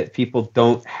fact that people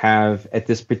don't have at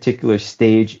this particular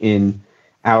stage in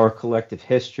our collective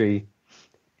history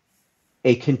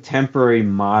a contemporary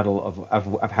model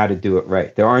of how to do it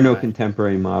right. There are no Right.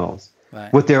 contemporary models.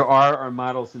 Right. What there are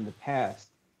models in the past,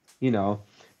 you know,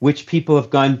 which people have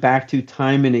gone back to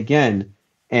time and again.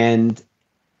 And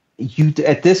you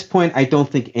at this point, I don't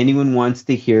think anyone wants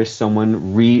to hear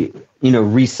someone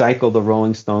recycle the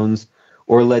Rolling Stones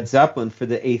or Led Zeppelin for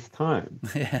the eighth time.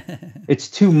 Yeah. It's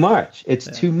too much. It's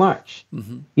Yeah. too much.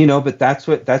 Mm-hmm. But that's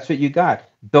what you got.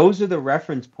 Those are the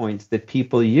reference points that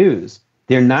people use.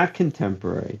 They're not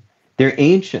contemporary. They're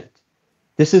ancient.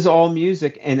 This is all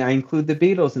music, and I include the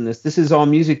Beatles in this. This is all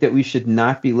music that we should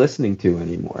not be listening to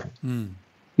anymore. Mm.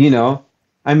 You know,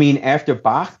 I mean, after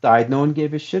Bach died, no one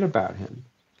gave a shit about him.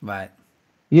 Right.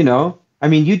 I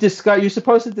mean, you're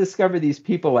supposed to discover these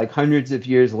people like hundreds of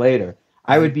years later.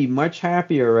 I Mm-hmm. would be much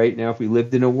happier right now if we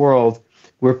lived in a world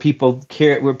where people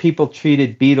treated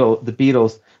the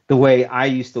Beatles the way I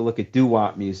used to look at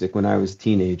doo-wop music when I was a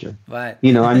teenager. Right.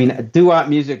 I mean, doo-wop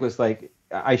music was like,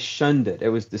 I shunned it. It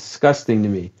was disgusting to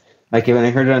me. Like when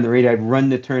I heard it on the radio, I'd run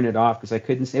to turn it off because I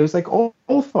couldn't say it was like old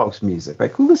folks music.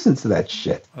 Like who listens to that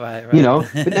shit? Right. Right.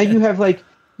 But now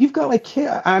you've got like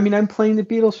I mean, I'm playing the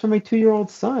Beatles for my 2-year-old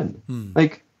son. Hmm.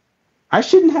 Like I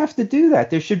shouldn't have to do that.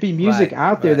 There should be music Right.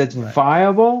 out there Right. that's Right.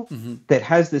 viable, Mm-hmm. that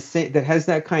has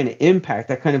that kind of impact,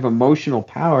 that kind of emotional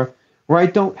power, where I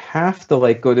don't have to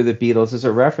like go to the Beatles as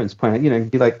a reference point.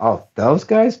 And be like, oh, those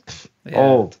guys, pff, Yeah.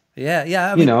 old. Yeah. Yeah.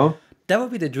 I You mean, know, that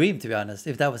would be the dream, to be honest,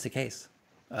 if that was the case.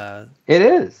 it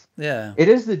is. Yeah. It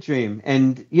is the dream,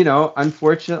 and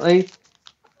unfortunately,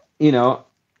 you know,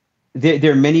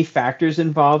 there are many factors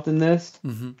involved in this.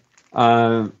 Mm-hmm.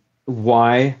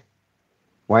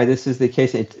 Why this is the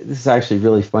case? This is actually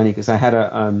really funny because I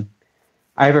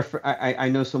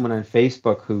know someone on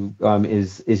Facebook who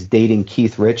is dating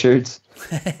Keith Richards,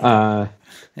 Yeah.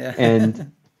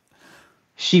 and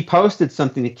she posted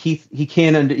something that he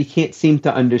can't seem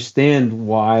to understand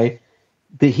why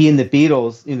he and the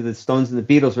Beatles, the Stones and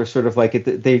the Beatles were sort of like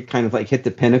they kind of like hit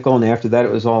the pinnacle, and after that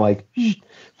it was all like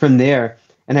from there.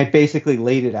 And I basically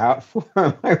laid it out for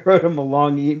him. I wrote him a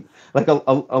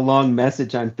long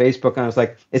message on Facebook, and I was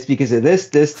like, "It's because of this,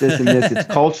 and this. It's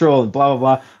cultural and blah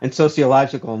blah blah, and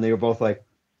sociological." And they were both like,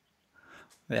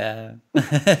 Yeah.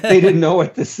 they didn't know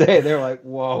what to say. They were like,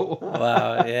 "Whoa!"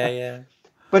 Wow. Yeah. Yeah.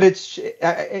 But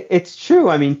it's true.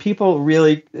 I mean, people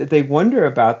really they wonder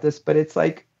about this, but it's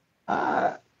like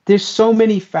there's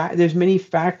many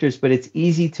factors, but it's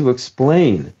easy to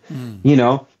explain.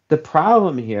 Mm. The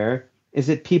problem here is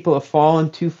that people have fallen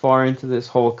too far into this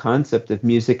whole concept of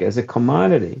music as a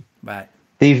commodity. Right.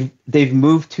 They've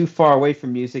moved too far away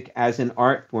from music as an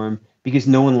art form because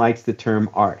no one likes the term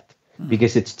art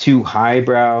because it's too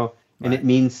highbrow and it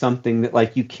means something that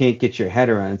like you can't get your head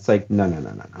around. It's like no.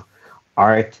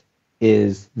 Art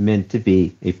is meant to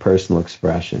be a personal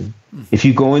expression. If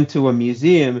you go into a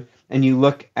museum and you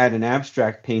look at an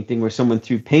abstract painting where someone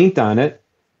threw paint on it,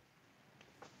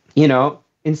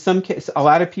 in some cases, a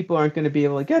lot of people aren't going to be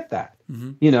able to get that.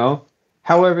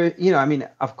 However, I mean,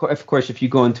 of course, if you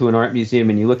go into an art museum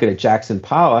and you look at a Jackson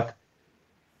Pollock,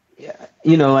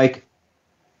 like,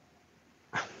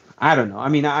 I don't know. I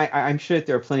mean, I'm sure that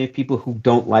there are plenty of people who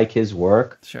don't like his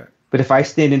work. Sure. But if I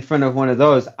stand in front of one of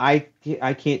those, I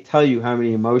can't tell you how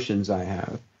many emotions I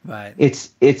have. Right.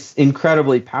 It's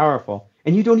incredibly powerful,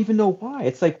 and you don't even know why.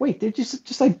 It's like, wait, they're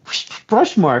just like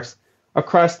brush marks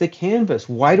across the canvas.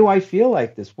 Why do I feel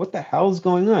like this? What the hell's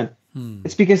going on?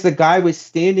 It's because the guy was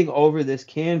standing over this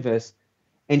canvas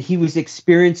and he was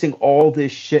experiencing all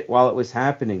this shit while it was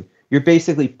happening. You're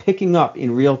basically picking up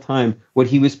in real time what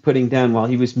he was putting down while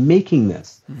he was making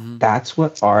this. That's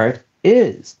what art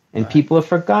is. And people have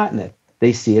forgotten it.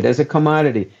 They see it as a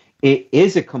commodity. It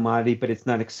is a commodity, but it's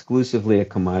not exclusively a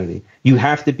commodity. You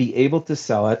have to be able to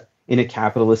sell it in a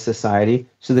capitalist society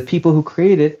so the people who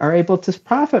create it are able to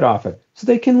profit off it so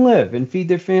they can live and feed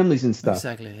their families and stuff.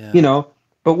 Exactly, yeah.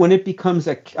 But when it becomes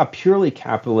a purely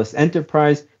capitalist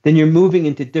enterprise, then you're moving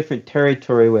into different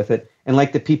territory with it. And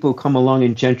like the people who come along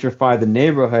and gentrify the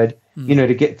neighborhood,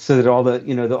 to get so that all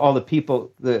the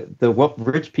people, the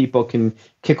rich people can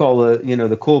kick all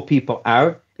the cool people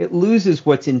out, it loses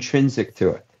what's intrinsic to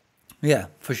it. Yeah,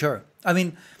 for sure. I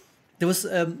mean, there was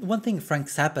one thing Frank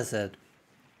Zappa said.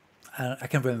 I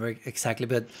can't remember exactly,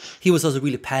 but he was also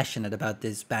really passionate about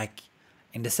this back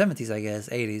in the 70s, I guess,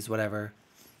 80s, whatever.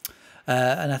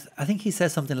 And I think he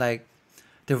said something like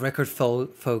the record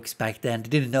folks back then, they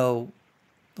didn't know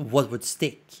what would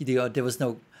stick. There was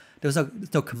no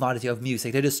commodity of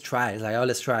music. They just tried, like, oh,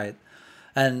 let's try it.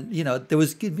 And there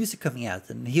was good music coming out,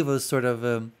 and he was sort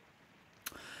of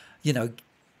you know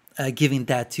giving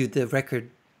that to the record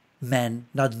men,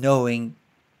 not knowing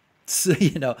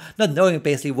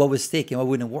basically what would stick and what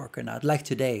wouldn't work or not, like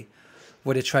today,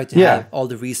 where they tried to have all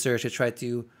the research, they tried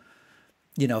to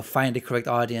find the correct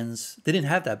audience. They didn't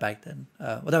have that back then.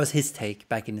 Well, that was his take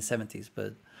back in the 70s,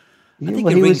 but I think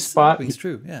rings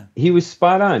true. Yeah, he was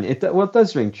spot on. It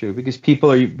does ring true, because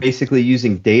people are basically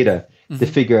using data to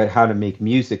figure out how to make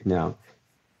music now.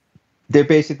 They're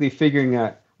basically figuring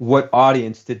out what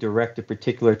audience to direct a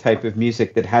particular type of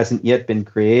music that hasn't yet been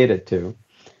created to.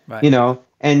 Right.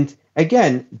 And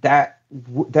again, that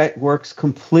works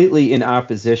completely in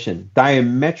opposition,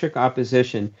 diametric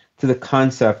opposition to the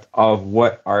concept of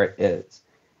what art is.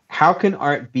 How can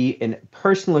art be a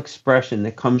personal expression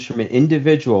that comes from an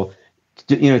individual,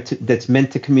 that's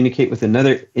meant to communicate with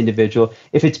another individual,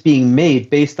 if it's being made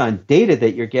based on data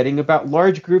that you're getting about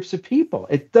large groups of people?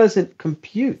 It doesn't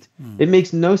compute. It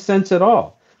makes no sense at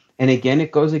all. And again,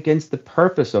 it goes against the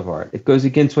purpose of art. It goes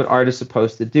against what art is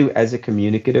supposed to do as a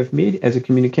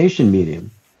communication medium.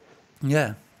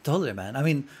 Yeah, totally, man. I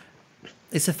mean,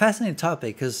 it's a fascinating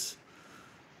topic, because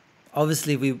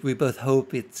obviously we both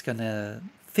hope it's gonna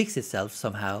fix itself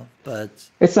somehow, but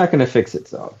it's not going to fix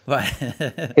itself. Right.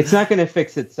 It's not going to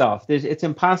fix itself. It's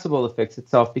impossible to fix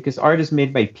itself, because art is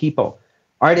made by people.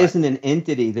 Art isn't an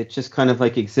entity that just kind of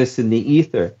like exists in the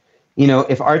ether.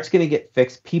 If art's going to get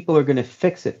fixed, people are going to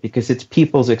fix it, because it's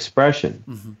people's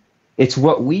expression. It's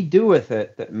what we do with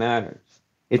it that matters.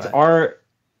 It's our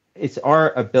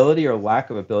ability or lack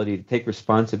of ability to take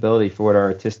responsibility for what our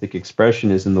artistic expression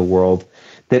is in the world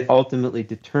that ultimately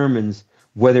determines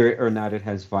whether or not it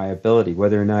has viability,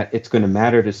 whether or not it's going to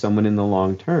matter to someone in the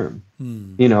long term.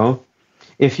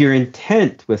 If your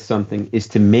intent with something is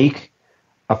to make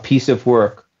a piece of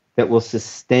work that will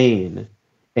sustain,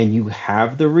 and you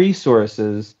have the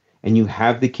resources and you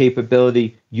have the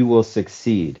capability, you will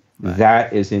succeed. Right.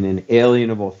 That is an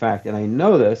inalienable fact. And I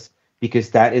know this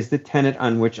because that is the tenet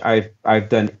on which I've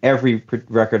done every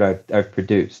record I've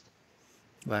produced.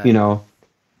 Right.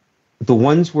 The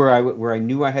ones where I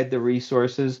knew I had the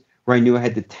resources, where I knew I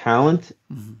had the talent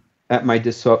at my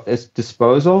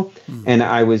disposal, and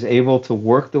I was able to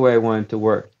work the way I wanted to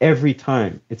work, every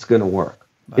time it's going to work.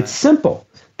 Right. It's simple.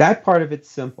 That part of it's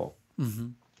simple.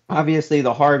 Obviously,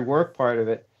 the hard work part of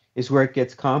it is where it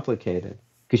gets complicated,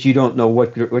 because you don't know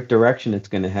what direction it's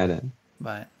going to head in.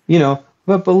 Right.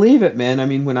 But believe it, man. I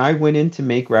mean, when I went in to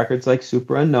make records like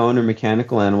Super Unknown or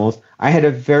Mechanical Animals, I had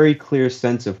a very clear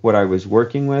sense of what I was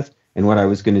working with and what I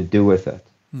was going to do with it.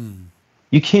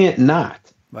 You can't not.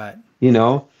 Right.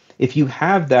 If you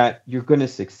have that, you're going to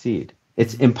succeed.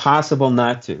 It's impossible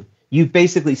not to. You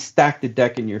basically stack the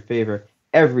deck in your favor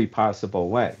every possible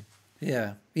way.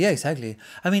 Yeah, exactly.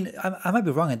 I mean, I might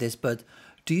be wrong at this, but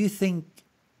do you think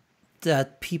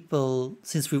that people,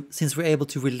 since we're able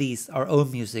to release our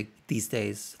own music these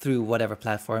days through whatever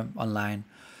platform online,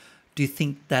 do you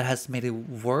think that has made it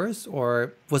worse,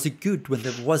 or was it good when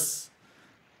there was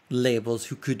labels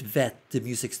who could vet the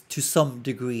music to some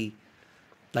degree,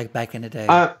 like back in the day?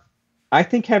 I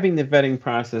think having the vetting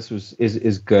process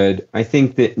is good. I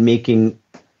think that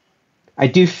I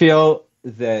do feel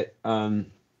that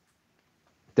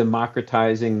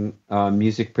democratizing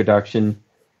music production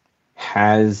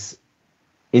has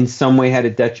in some way had a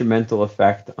detrimental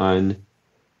effect on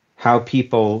how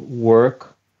people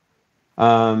work.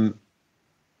 But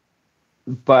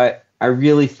I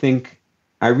really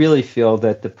feel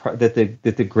that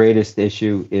the greatest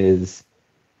issue is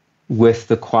with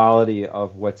the quality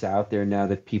of what's out there now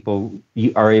that people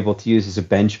are able to use as a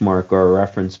benchmark or a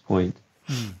reference point.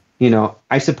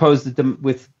 I suppose that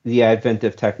with the advent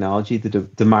of technology, the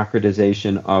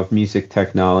democratization of music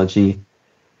technology,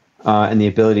 and the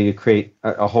ability to create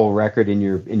a whole record in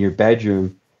your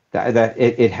bedroom, that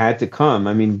it had to come.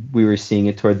 I mean, we were seeing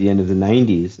it toward the end of the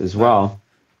 90s as well.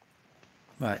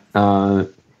 Right.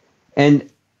 And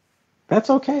that's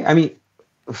okay. I mean,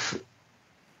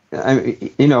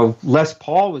 Les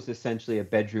Paul was essentially a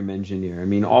bedroom engineer. I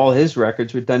mean, all his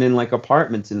records were done in like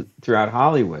apartments throughout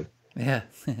Hollywood. Yeah.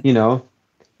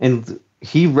 And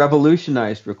he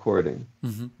revolutionized recording.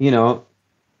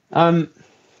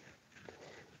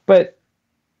 But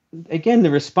again, the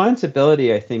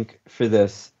responsibility, I think, for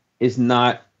this is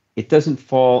not. It doesn't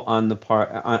fall on the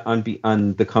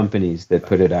on the companies that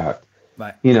put it out.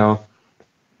 Right. We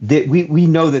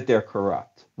know that they're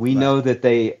corrupt. We know that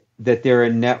they're a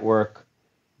network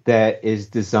that is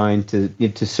designed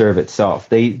to serve itself.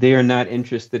 They are not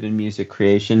interested in music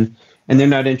creation, and they're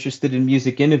not interested in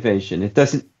music innovation. It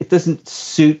doesn't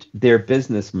suit their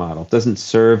business model. It doesn't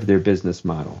serve their business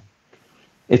model.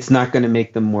 It's not going to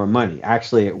make them more money.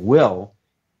 Actually, it will.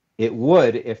 It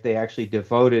would if they actually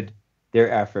devoted their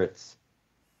efforts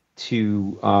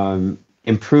to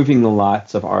improving the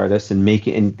lots of artists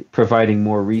and providing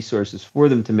more resources for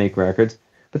them to make records.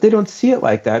 But they don't see it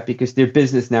like that because their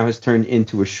business now has turned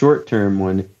into a short-term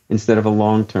one instead of a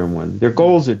long-term one. Their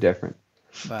goals are different.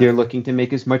 Right. They're looking to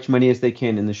make as much money as they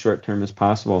can in the short term as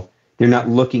possible. They're not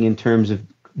looking in terms of,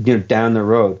 down the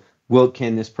road.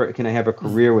 Can I have a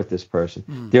career with this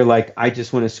person? They're like, I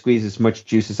just want to squeeze as much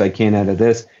juice as I can out of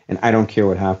this, and I don't care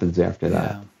what happens after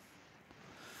that.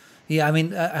 Yeah, I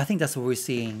mean, I think that's what we're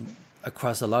seeing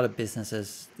across a lot of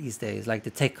businesses these days, like the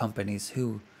tech companies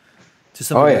who, to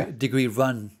some degree,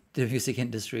 run the music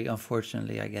industry,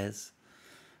 unfortunately, I guess.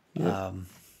 Yeah.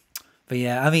 But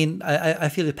yeah, I mean, I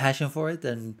feel the passion for it,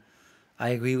 and I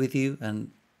agree with you,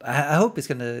 and I hope it's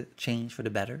going to change for the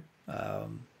better.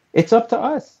 It's up to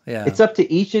us. Yeah. It's up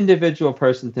to each individual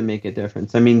person to make a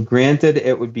difference. I mean, granted,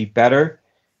 it would be better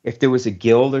if there was a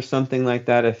guild or something like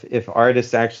that, if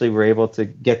artists actually were able to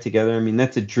get together. I mean,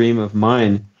 that's a dream of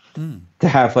mine to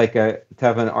have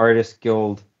an artist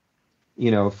guild,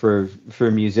 for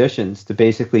musicians, to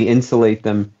basically insulate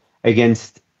them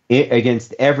against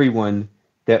everyone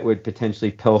that would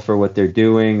potentially pilfer what they're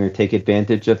doing or take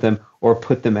advantage of them or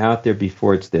put them out there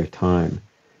before it's their time.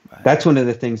 Right. That's one of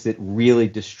the things that really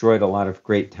destroyed a lot of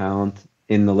great talent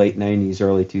in the late 90s,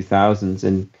 early 2000s.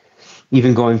 And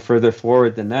even going further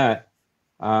forward than that,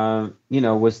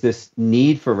 was this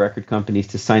need for record companies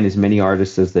to sign as many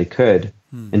artists as they could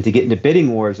and to get into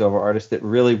bidding wars over artists that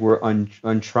really were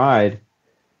untried,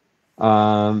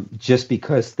 just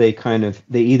because they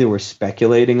either were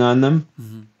speculating on them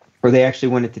or they actually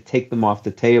wanted to take them off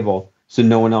the table so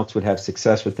no one else would have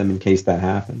success with them in case that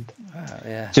happened.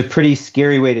 Yeah. It's a pretty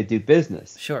scary way to do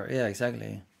business. Sure, yeah,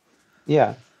 exactly.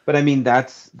 Yeah, but I mean,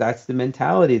 that's the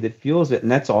mentality that fuels it,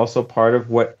 and that's also part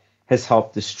of what has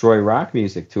helped destroy rock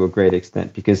music to a great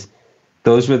extent, because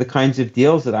those were the kinds of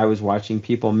deals that I was watching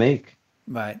people make.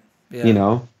 Right.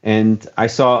 Yeah. And I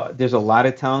saw there's a lot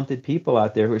of talented people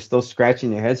out there who are still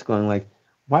scratching their heads going like,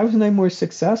 why wasn't I more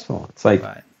successful? It's like,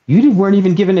 you weren't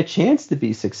even given a chance to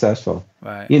be successful.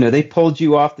 Right. They pulled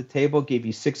you off the table, gave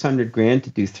you $600,000 to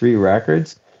do 3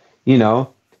 records. You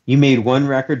made 1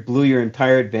 record, blew your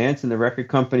entire advance, and the record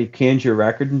company canned your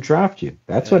record and dropped you.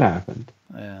 That's what happened.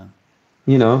 Yeah.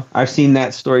 I've seen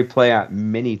that story play out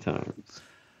many times.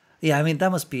 Yeah, I mean,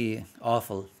 that must be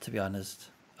awful, to be honest.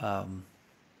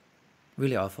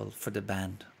 Really awful for the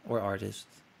band or artist.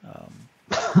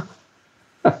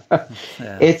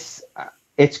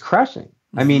 It's crushing.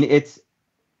 I mean, it's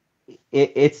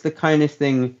the kind of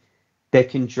thing that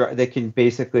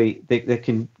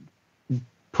can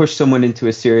push someone into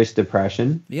a serious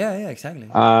depression. Yeah, exactly.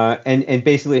 And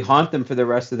basically haunt them for the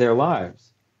rest of their lives.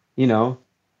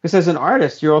 Because as an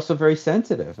artist, you're also very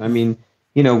sensitive. I mean,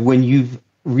 when you've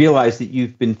realized that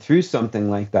you've been through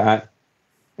something like that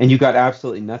and you got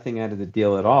absolutely nothing out of the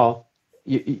deal at all,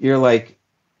 you're like,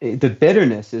 the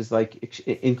bitterness is like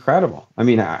incredible. I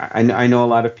mean, I know a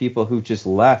lot of people who just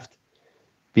left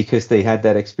because they had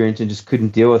that experience and just couldn't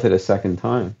deal with it a second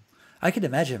time. I can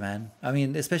imagine, man. I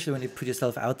mean, especially when you put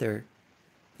yourself out there,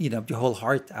 your whole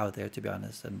heart out there, to be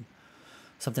honest, and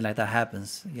something like that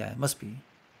happens. Yeah, it must be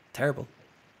terrible,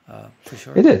 for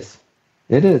sure. It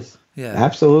is. Yeah,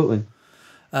 absolutely.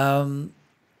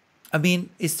 I mean,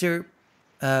 is there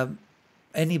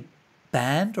any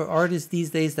band or artist these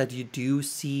days that you do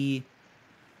see,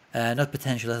 not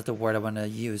potential, that's the word I want to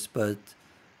use, but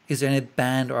is there any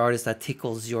band or artist that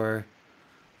tickles your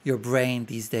brain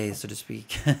these days, so to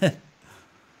speak?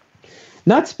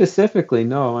 Not specifically,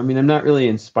 no. I mean, I'm not really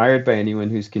inspired by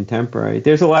anyone who's contemporary.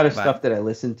 There's a lot of stuff that I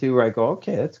listen to where I go,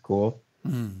 okay, that's cool.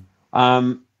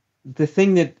 The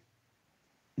thing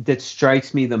that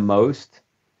strikes me the most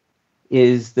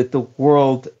is that the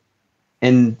world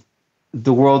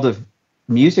of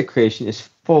music creation is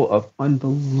full of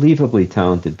unbelievably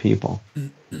talented people.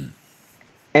 And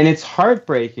it's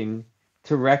heartbreaking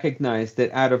to recognize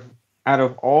that out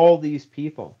of all these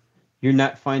people, you're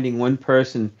not finding one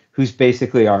person who's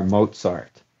basically our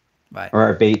Mozart or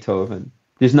our Beethoven.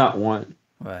 There's not one.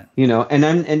 Right. And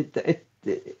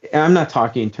I'm not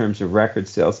talking in terms of record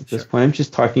sales at this point. I'm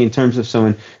just talking in terms of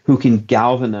someone who can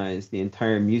galvanize the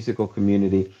entire musical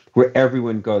community, where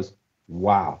everyone goes,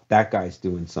 wow, that guy's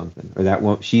doing something,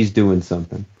 or she's doing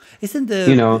something. Isn't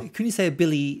can you say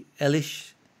Billie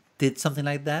Eilish did something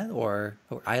like that, or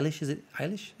Eilish? Is it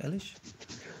Eilish?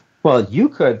 Well, you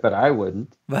could, but I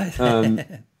wouldn't. Right.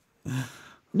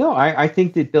 No, I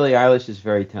think that Billie Eilish is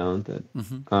very talented.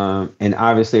 And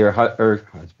obviously her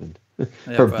husband, Yeah,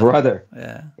 her brother. brother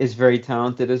Yeah. is very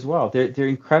talented as well. They're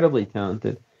incredibly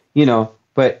talented, you know,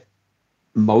 but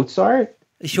Mozart?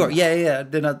 Sure. No. Yeah, yeah.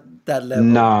 They're not that level.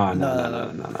 No, no, no, No, no,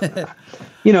 no, no, no, no, no. no.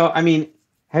 You know, I mean,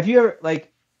 have you ever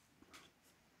like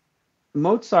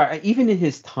Mozart, even in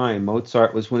his time,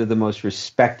 Mozart was one of the most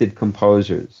respected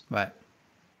composers. Right.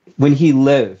 When he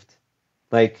lived,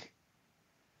 like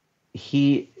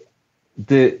he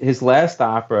the his last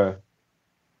opera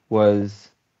was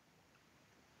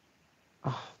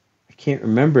oh, I can't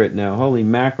remember it now. Holy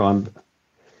mackerel!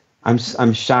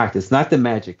 I'm shocked. It's not the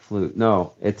Magic Flute.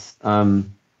 No, it's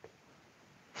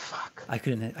fuck. I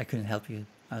couldn't help you.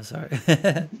 I'm sorry.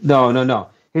 No, no, no.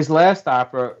 His last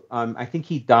opera. I think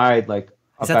he died like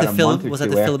Is that about the a month film? or Was that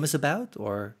the two film after. is about,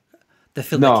 or the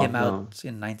film that No, came no. out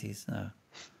in '90s? No.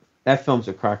 That film's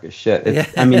a crock of shit.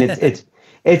 I mean, Yeah.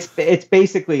 it's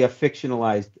basically a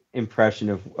fictionalized impression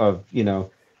of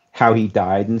how he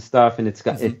died and stuff, and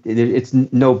Hmm. it's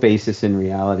no basis in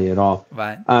reality at all.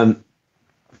 Right. Um,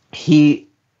 he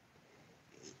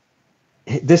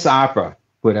this opera,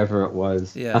 whatever it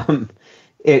was, Yeah.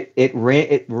 it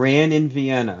ran in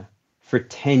Vienna for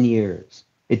 10 years.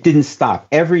 It didn't stop.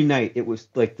 Every night, it was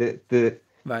like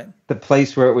Right. the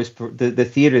place where it was the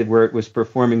theater where it was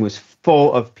performing was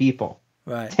full of people.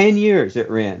 Right. 10 years it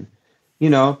ran. You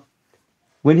know,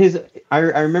 when I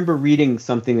remember reading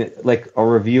something that like a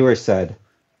reviewer said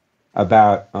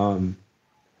about an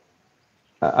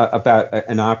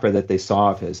opera that they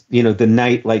saw of his. You know, the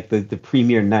night, like the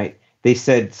premiere night, they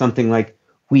said something like,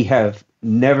 "We have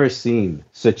never seen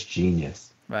such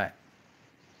genius." Right.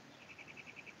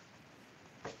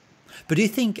 But do you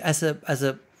think, as a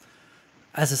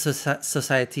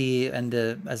society and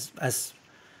as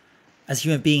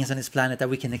human beings on this planet, that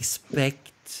we can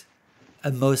expect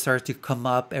a Mozart to come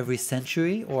up every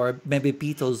century, or maybe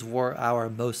Beatles were our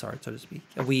Mozart, so to speak,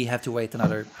 and we have to wait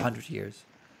another 100 years?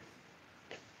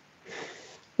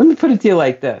 Let me put it to you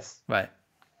like this: Right.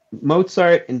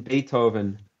 Mozart and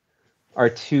Beethoven are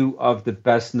two of the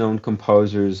best known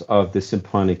composers of the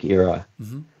symphonic era.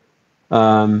 Hmm.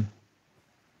 Um,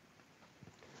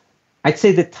 I'd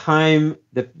say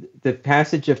the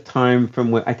passage of time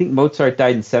from when I think Mozart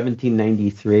died in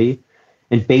 1793,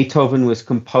 and Beethoven was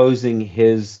composing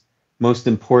his most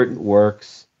important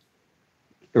works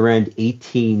around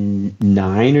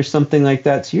 1809 or something like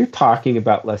that. So you're talking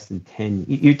about less than 10,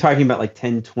 you're talking about like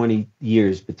 10, 20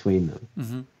 years between them.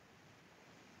 Hmm.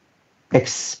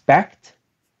 Expect?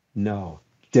 No.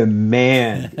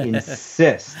 Demand,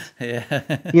 insist. Yeah.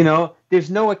 You know, there's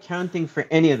no accounting for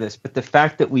any of this, but the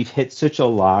fact that we've hit such a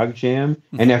log jam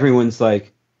and Hmm. everyone's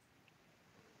like,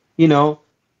 you know,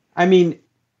 I mean,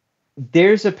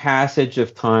 there's a passage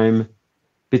of time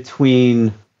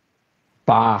between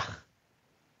Bach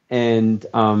and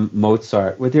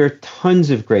Mozart where there are tons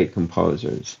of great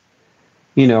composers.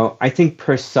 You know, I think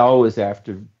Purcell was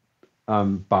after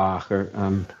Bach or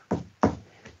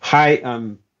High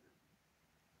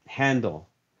Handel.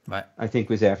 Right. I think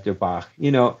was after Bach.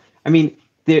 You know, I mean,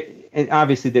 there and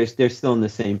obviously they're still in the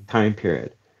same time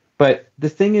period. But the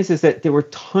thing is that there were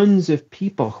tons of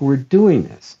people who were doing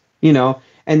this, you know,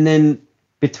 and then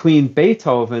between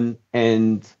Beethoven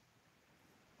and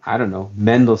I don't know,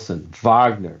 Mendelssohn,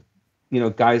 Wagner, you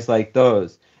know, guys like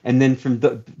those, and then from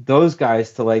those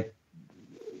guys to like,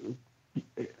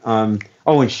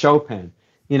 and Chopin,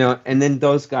 you know, and then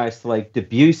those guys to like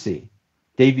Debussy,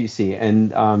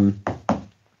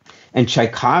 and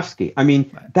Tchaikovsky. I mean,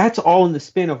 Right. that's all in the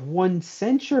span of one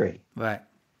century. Right.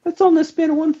 That's all in the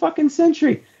span of one fucking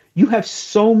century. You have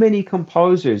so many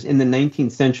composers in the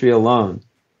 19th century alone.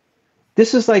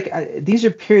 This is like, these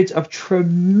are periods of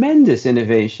tremendous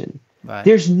innovation. Right.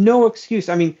 There's no excuse.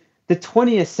 I mean, the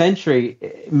 20th century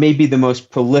may be the most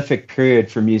prolific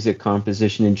period for music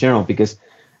composition in general because,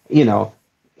 you know,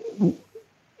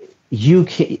 you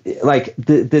can like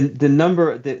the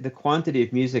number the quantity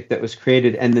of music that was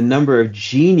created and the number of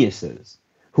geniuses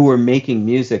who were making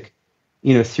music,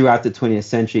 you know, throughout the 20th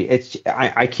century.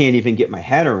 I can't even get my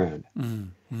head around it.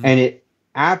 Mm-hmm. And it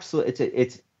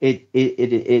absolutely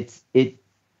it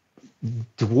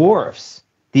dwarfs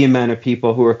the amount of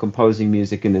people who are composing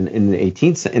music in the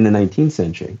 19th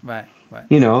century. Right. Right.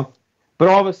 You know, but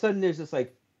all of a sudden there's this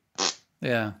like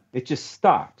Yeah. it just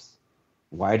stops.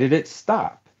 Why did it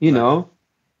stop? You Right. know,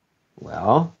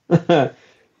 well,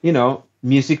 you know,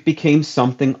 music became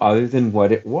something other than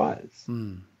what it was.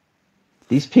 Mm.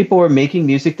 These people were making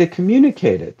music that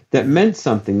communicated, that meant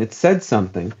something, that said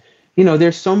something. You know,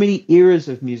 there's so many eras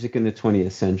of music in the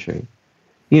 20th century.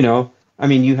 You know, I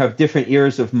mean, you have different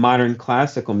eras of modern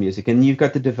classical music, and you've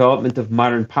got the development of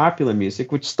modern popular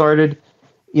music, which started,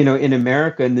 in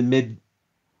America in the mid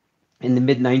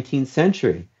 19th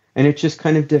century, and it just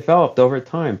kind of developed over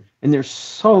time. And there's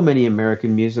so many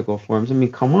American musical forms. I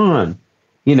mean, come on,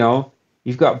 you know,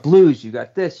 you've got blues, you've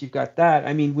got this, you've got that.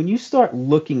 I mean, when you start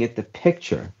looking at the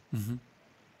picture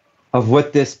of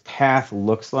what this path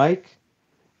looks like,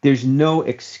 there's no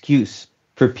excuse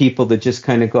for people to just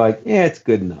kind of go like, yeah, it's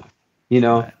good enough,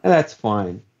 Right. that's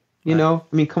fine. Right. I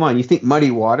mean, come on, you think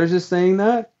Muddy Waters is saying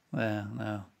that? Well,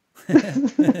 no.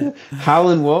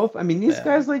 Howlin' Wolf? I mean, these Yeah.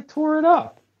 guys like tore it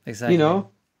up. Exactly.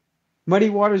 Muddy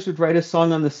Waters would write a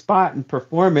song on the spot and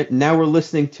perform it, and now we're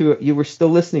listening to it. You were still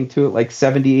listening to it like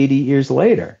 70, 80 years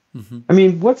later. I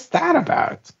mean, what's that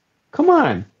about? Come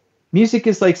on. Music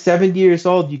is like 70 years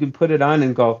old. You can put it on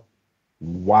and go,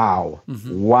 wow,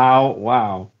 wow,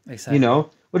 wow. Exactly.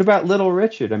 What about Little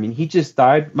Richard? I mean, he just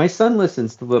died. My son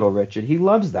listens to Little Richard. He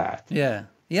loves that. Yeah.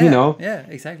 You Yeah. know? Yeah.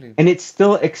 Exactly. And it's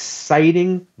still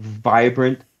exciting,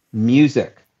 vibrant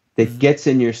music that gets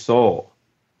in your soul.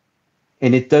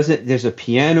 And there's a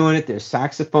piano in it, there's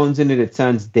saxophones in it, it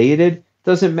sounds dated.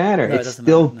 Doesn't matter. No, it It's doesn't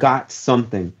still matter, no. got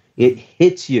something. It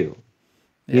hits you.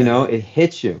 Yeah. It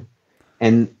hits you.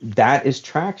 And that is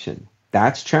traction.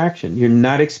 That's traction. You're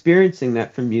not experiencing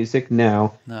that from music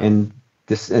now. No. And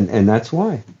that's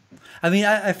why. I mean,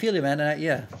 I feel it, man.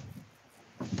 Yeah.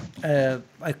 I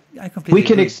completely We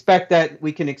can agree. expect that.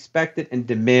 We can expect it and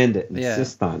demand it and Yeah.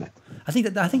 insist on it. I think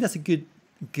that's a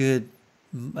good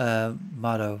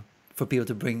motto for people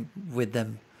to bring with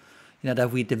them.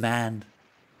 That we demand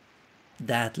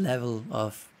that level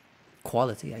of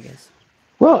quality, I guess.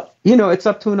 Well, it's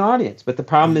up to an audience, but the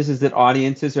problem is that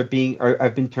audiences have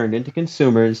been turned into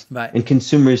consumers, Right. and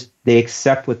consumers, they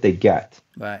accept what they get.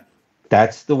 Right.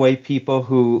 That's the way people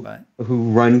who Right.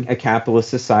 run a capitalist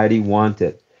society want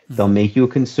it. They'll make you a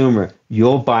consumer.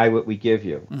 You'll buy what we give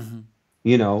you.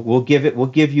 We'll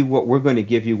give you what we're going to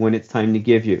give you when it's time to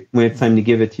give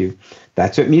it to you.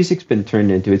 That's what music's been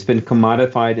turned into. It's been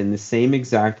commodified in the same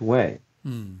exact way.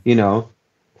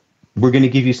 We're going to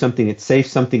give you something that's safe,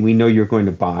 something we know you're going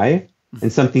to buy,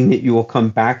 and something that you will come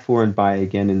back for and buy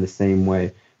again in the same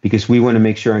way, because we want to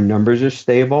make sure our numbers are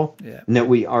stable and that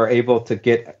we are able to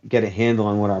get a handle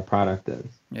on what our product is.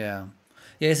 Yeah.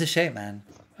 Yeah, it's a shame, man.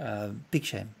 Big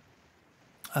shame.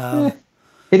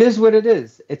 It is what it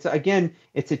is. It's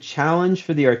a challenge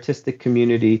for the artistic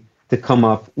community to come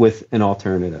up with an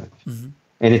alternative.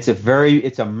 And it's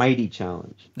a mighty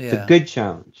challenge. It's Yeah. a good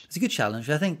challenge. It's a good challenge.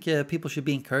 I think people should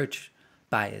be encouraged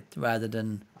by it rather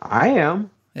than. I am.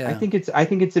 Yeah. I think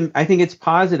it's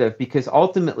positive, because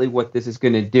ultimately what this is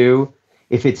going to do,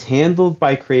 if it's handled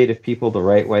by creative people the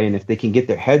right way, and if they can get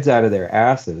their heads out of their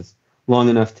asses long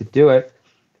enough to do it,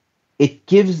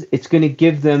 it's going to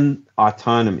give them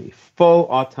autonomy, full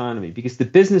autonomy, because the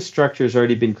business structure has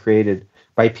already been created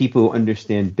by people who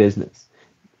understand business.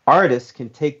 Artists can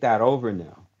take that over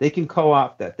now. They can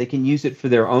co-opt that. They can use it for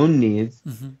their own needs,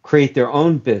 create their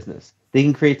own business. They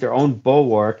can create their own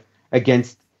bulwark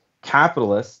against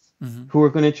capitalists who are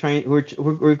going to who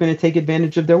are going to take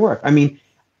advantage of their work. I mean,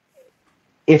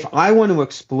 if I want to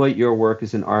exploit your work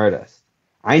as an artist,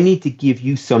 I need to give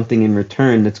you something in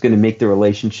return that's going to make the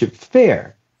relationship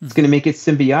fair. It's going to make it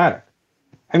symbiotic.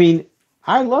 I mean,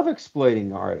 I love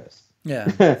exploiting artists.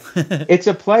 Yeah. It's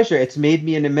a pleasure. It's made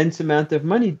me an immense amount of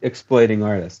money exploiting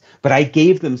artists, but I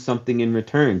gave them something in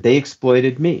return. They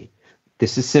exploited me.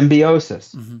 This is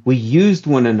symbiosis. We used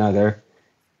one another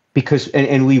because,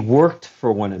 and we worked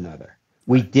for one another.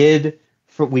 We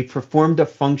performed a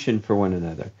function for one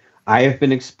another. I have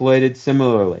been exploited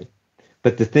similarly.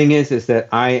 But the thing is that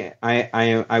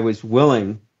I was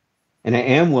willing, and I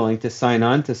am willing to sign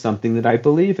on to something that I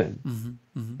believe in.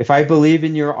 If I believe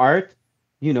in your art,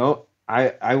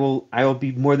 I will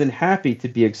be more than happy to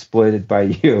be exploited by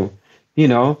you.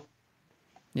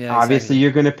 Yeah. Obviously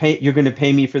Exactly. you're going to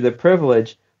pay me for the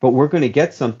privilege, but we're going to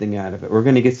get something out of it. We're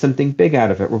going to get something big out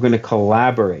of it. We're going to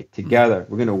collaborate together.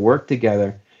 We're going to work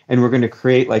together, and we're going to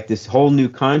create like this whole new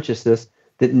consciousness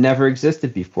that never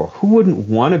existed before. Who wouldn't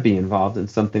want to be involved in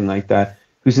something like that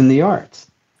who's in the arts?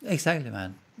 Exactly,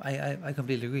 man. I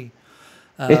completely agree.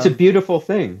 It's a beautiful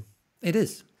thing. It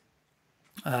is.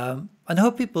 And I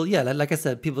hope people, like I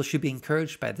said, people should be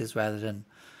encouraged by this rather than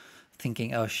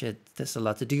thinking, oh shit, there's a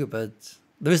lot to do. But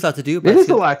there is a lot to do. But It is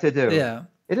a lot to do. Yeah.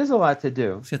 It is a lot to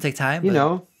do. It's going to take time. You but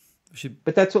know, we should,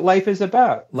 but that's what life is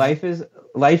about. Life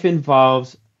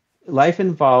involves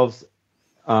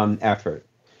effort.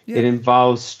 Yeah. It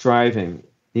involves striving.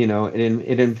 It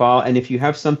involves, and if you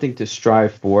have something to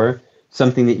strive for,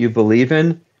 something that you believe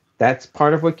in, that's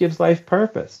part of what gives life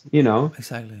purpose.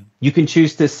 Exactly. You can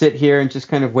choose to sit here and just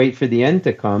kind of wait for the end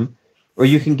to come, or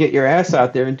you can get your ass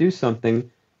out there and do something,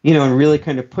 and really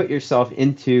kind of put yourself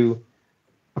into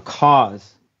a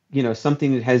cause,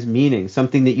 something that has meaning,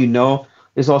 something that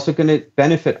is also going to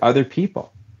benefit other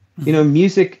people.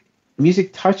 Music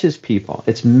touches people.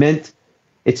 It's meant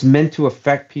to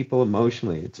affect people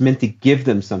emotionally. It's meant to give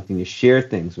them something, to share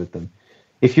things with them.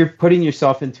 If you're putting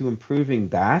yourself into improving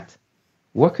that,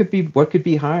 what could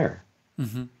be higher?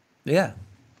 Yeah,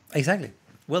 exactly.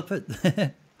 Well put.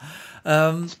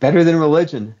 It's better than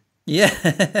religion.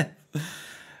 Yeah,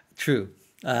 true.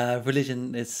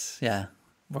 Religion is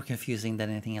more confusing than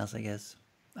anything else, I guess.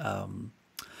 But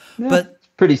It's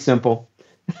pretty simple.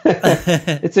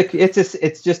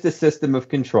 It's just a system of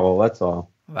control. That's all.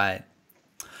 right.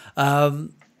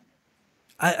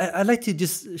 I'd like to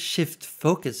just shift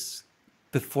focus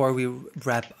before we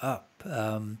wrap up,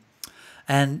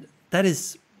 and that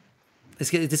is,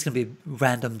 this is gonna be a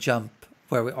random jump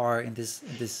where we are in this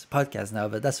podcast now,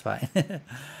 but that's fine.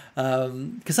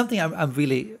 Because something I'm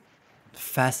really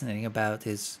fascinating about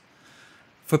is,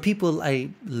 for people I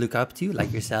look up to,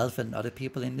 like yourself and other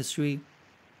people in the industry,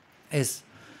 is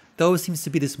there always seems to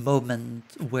be this moment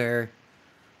where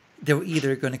they were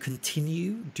either going to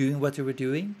continue doing what they were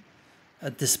doing,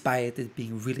 despite it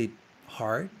being really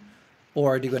hard,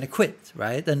 or they're going to quit,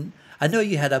 right? And I know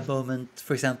you had a moment,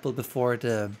 for example, before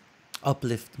the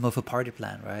Uplift Mofo Party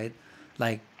Plan, right?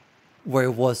 Like, where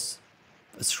it was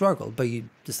a struggle, but you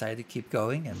decided to keep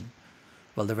going, and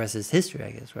well, the rest is history,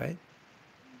 I guess, right?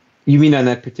 You mean on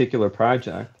that particular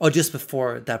project? Or just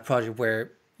before that project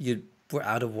where you were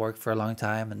out of work for a long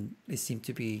time and it seemed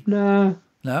to be... No,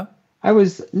 No? it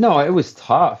was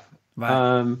tough.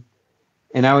 Right.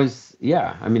 And I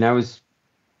was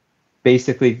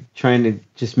basically trying to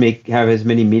just have as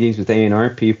many meetings with A&R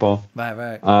people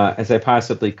Right. as I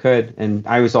possibly could. And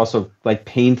I was also like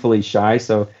painfully shy,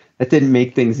 so that didn't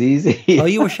make things easy. Oh,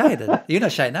 you were shy then. You're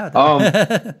not shy now,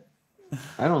 then.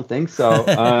 I don't think so.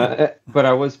 But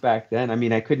I was back then. I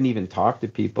mean, I couldn't even talk to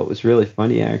people. It was really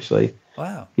funny, actually.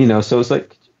 Wow. So it was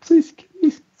like, please give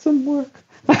me some work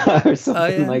or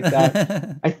something like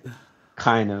that.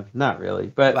 Kind of, not really.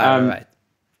 But Right.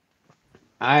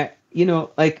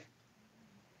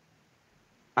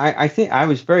 I think I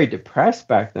was very depressed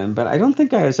back then, but I don't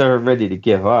think I was ever ready to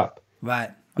give up.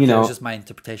 Right. Okay, that's just my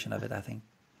interpretation of it, I think.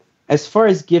 As far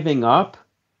as giving up,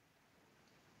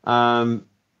 the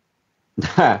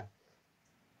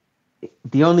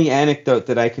only anecdote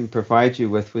that I can provide you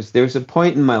with was there was a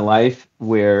point in my life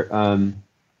where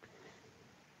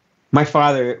my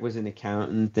father was an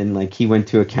accountant, and like he went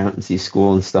to accountancy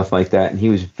school and stuff like that, and he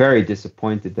was very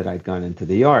disappointed that I'd gone into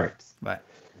the arts. Right.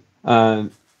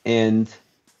 And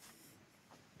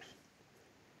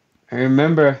I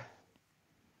remember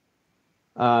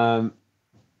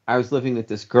I was living with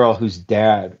this girl whose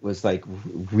dad was like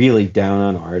really down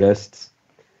on artists,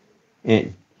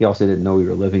 and he also didn't know we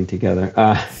were living together.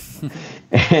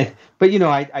 But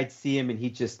I'd see him, and he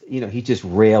just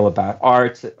rail about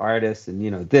artists,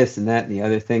 and this and that and the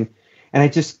other thing, and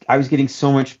I was getting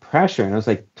so much pressure, and I was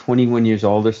like 21 years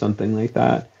old or something like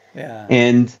that. Yeah.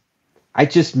 And I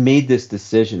just made this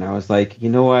decision. I was like, you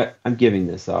know what? I'm giving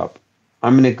this up.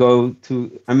 I'm gonna go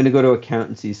to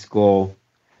accountancy school,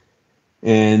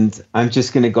 and I'm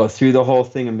just gonna go through the whole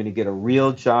thing. I'm gonna get a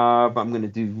real job. I'm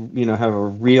gonna have a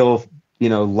real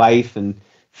life, and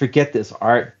forget this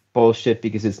art bullshit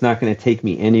because it's not gonna take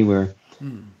me anywhere.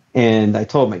 And I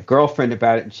told my girlfriend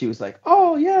about it, and she was like,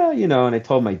 oh yeah, and I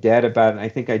told my dad about it, and I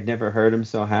think I'd never heard him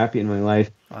so happy in my life.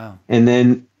 Wow. And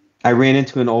then I ran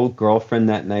into an old girlfriend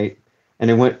that night, and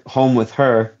I went home with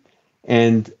her,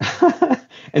 and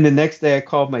and the next day I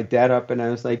called my dad up, and I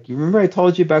was like, you remember I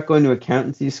told you about going to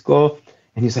accountancy school?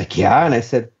 And he's like, yeah. And I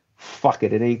said, fuck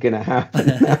it ain't gonna happen.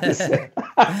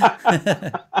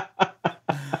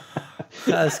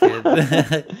 That's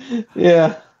good.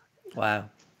 Yeah. Wow.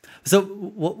 So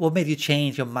what made you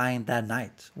change your mind that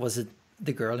night? Was it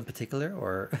the girl in particular,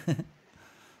 or?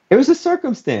 It was a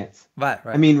circumstance. Right.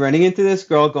 I mean, running into this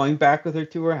girl, going back with her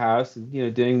to her house, and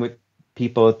doing what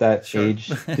people at that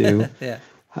age do. Yeah.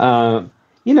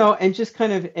 And just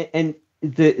kind of, and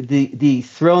the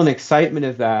thrill and excitement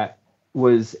of that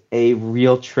was a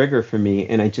real trigger for me,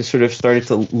 and I just sort of started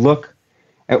to look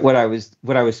at what I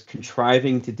was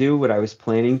contriving to do, what I was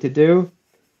planning to do,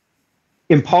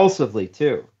 impulsively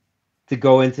too, to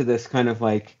go into this kind of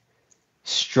like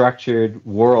structured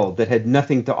world that had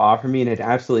nothing to offer me and had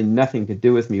absolutely nothing to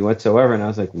do with me whatsoever. And I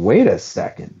was like, wait a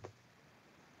second.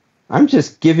 I'm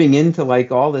just giving in to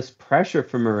like all this pressure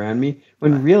from around me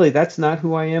when really that's not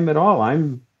who I am at all.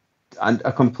 I'm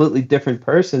a completely different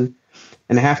person,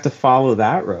 and I have to follow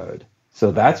that road.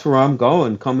 So that's where I'm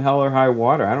going. Come hell or high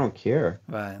water, I don't care.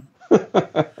 Right.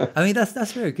 I mean,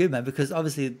 that's very good, man, because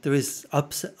obviously there is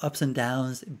ups and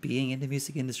downs being in the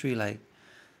music industry, like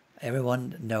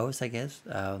everyone knows, I guess.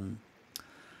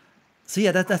 So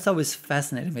yeah, that's always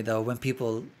fascinating me though, when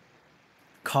people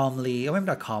calmly, or maybe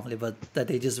not calmly, but that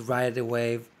they just ride the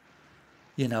wave,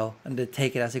 and they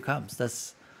take it as it comes.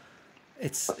 It's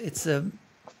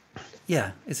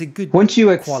yeah, it's a good once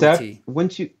you quality.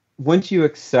 once you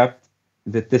accept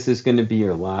that this is going to be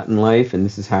your lot in life and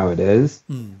this is how it is,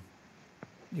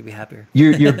 You'll be happier.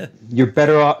 you're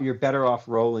better off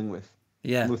rolling with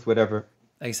whatever,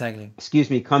 exactly,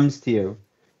 comes to you.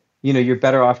 You're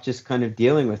better off just kind of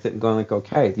dealing with it and going like,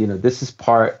 okay, this is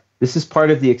part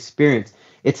of the experience.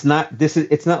 It's not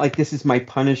like this is my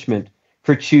punishment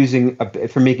for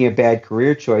for making a bad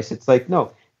career choice. It's like,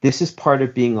 no, this is part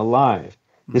of being alive.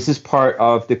 This is part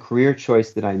of the career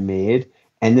choice that I made,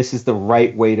 and this is the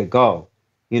right way to go.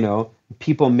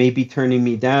 People may be turning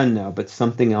me down now, but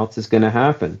something else is going to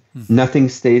happen. Nothing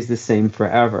stays the same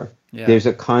forever. Yeah. There's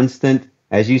a constant,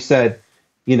 as you said,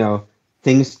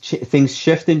 things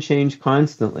shift and change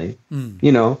constantly.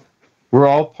 We're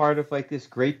all part of like this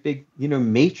great big,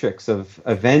 matrix of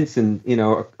events and,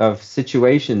 of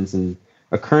situations and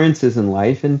occurrences in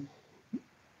life. And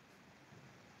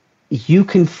you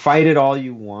can fight it all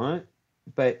you want,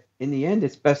 but in the end,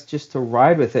 it's best just to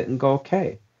ride with it and go,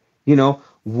 okay,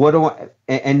 what do I,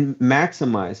 and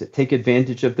maximize it, take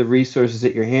advantage of the resources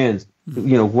at your hands.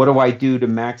 What do I do to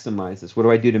maximize this? What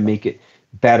do I do to make it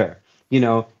better?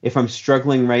 If I'm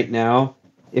struggling right now,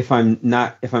 if I'm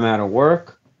out of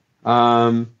work,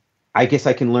 I guess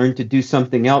I can learn to do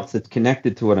something else that's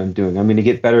connected to what I'm doing. I'm going to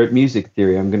get better at music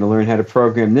theory. I'm going to learn how to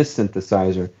program this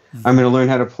synthesizer. I'm going to learn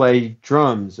how to play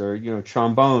drums or,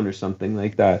 trombone or something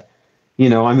like that. I'm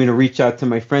going to reach out to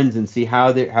my friends and see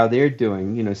how they're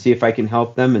doing, see if I can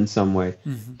help them in some way.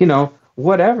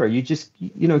 Whatever. You just,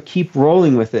 keep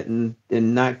rolling with it and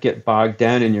not get bogged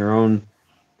down in your own,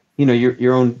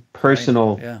 your own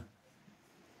personal. Right. Yeah.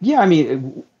 Yeah. I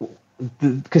mean,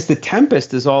 because the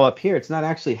tempest is all up here. It's not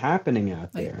actually happening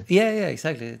out there. Yeah,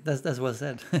 exactly. That's well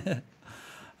said.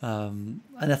 And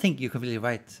I think you're completely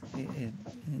right in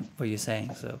what you're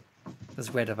saying. So that's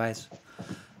great advice.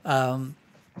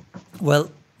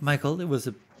 Well, Michael, it was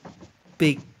a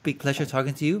big pleasure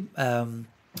talking to you.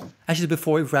 Actually,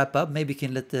 before we wrap up, maybe you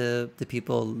can let the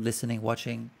people listening,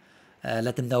 watching,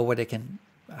 let them know where they can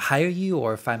hire you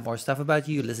or find more stuff about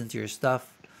you, listen to your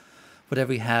stuff,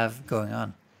 whatever you have going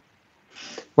on.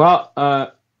 Well,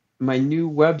 my new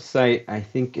website, I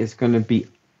think, is going to be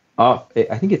up.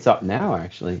 I think it's up now,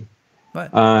 actually. Right.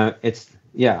 I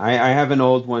have an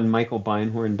old one,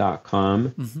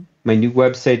 michaelbeinhorn.com. My new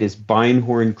website is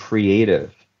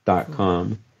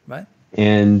beinhorncreative.com. Right.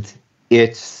 And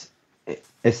it's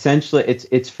essentially,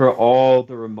 it's for all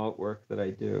the remote work that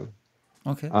I do.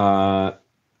 Okay.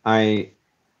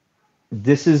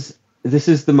 This is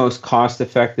the most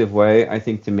cost-effective way, I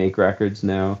think, to make records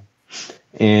now.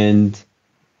 And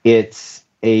it's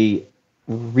a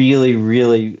really,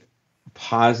 really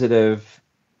positive,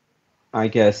 I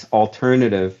guess,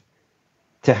 alternative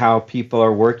to how people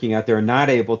are working out there or not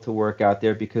able to work out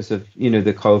there because of,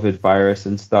 the COVID virus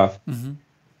and stuff.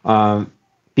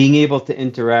 Being able to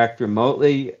interact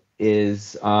remotely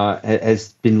has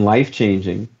been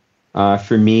life-changing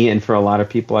for me and for a lot of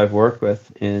people I've worked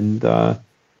with. And,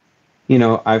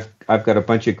 I've got a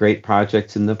bunch of great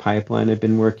projects in the pipeline. I've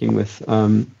been working with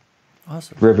awesome.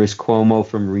 Rivers Cuomo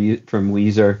from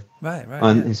Weezer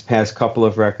on his past couple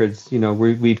of records.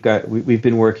 We've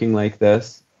been working like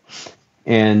this,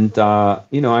 and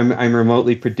I'm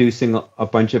remotely producing a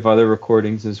bunch of other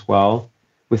recordings as well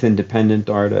with independent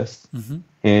artists,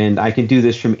 and I can do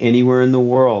this from anywhere in the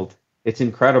world. It's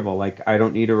incredible. Like, I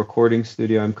don't need a recording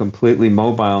studio. I'm completely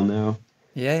mobile now.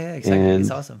 Yeah, exactly. It's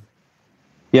awesome.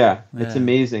 Yeah, it's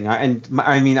amazing.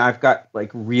 I've got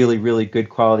like really, really good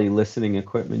quality listening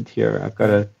equipment here. I've got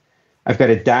a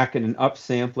DAC and an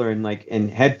upsampler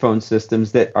and headphone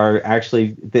systems that are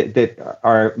actually that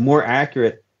are more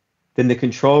accurate than the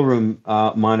control room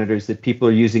monitors that people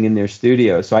are using in their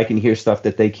studio. So I can hear stuff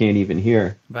that they can't even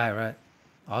hear. Right.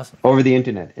 Awesome. Over the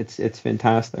internet. It's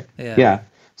fantastic. Yeah.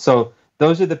 So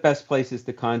those are the best places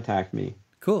to contact me.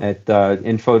 Cool. At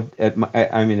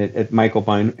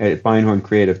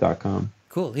Beinhorncreative.com.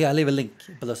 Cool. Yeah, I'll leave a link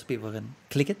below so people can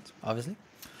click it, obviously.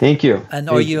 Thank you. And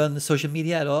are you on the social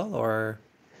media at all, or?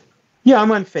 Yeah,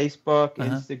 I'm on Facebook,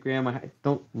 Instagram. I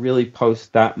don't really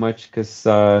post that much because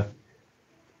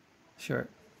sure,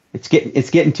 it's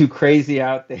getting too crazy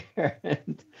out there.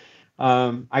 And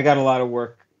I got a lot of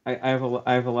work. I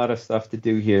have a lot of stuff to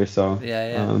do here. So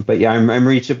Yeah. but yeah, I'm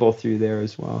reachable through there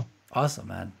as well. Awesome,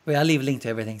 man. Well, I'll leave a link to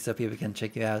everything so people can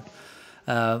check you out.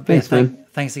 But yeah, Thanks, man.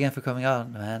 thanks again for coming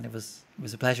on, man. It was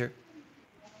a pleasure.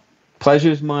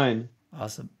 Pleasure's mine.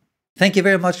 Awesome. Thank you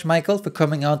very much, Michael, for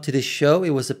coming on to the show. It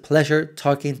was a pleasure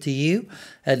talking to you,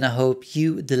 and I hope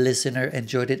you, the listener,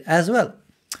 enjoyed it as well.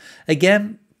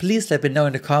 Again, please let me know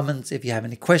in the comments if you have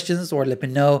any questions, or let me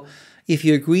know if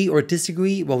you agree or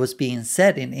disagree what was being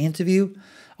said in the interview.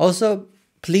 Also,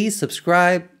 please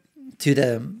subscribe to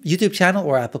the YouTube channel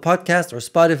or Apple Podcast or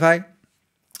Spotify.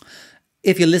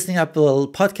 If you're listening to Apple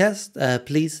Podcast,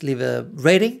 please leave a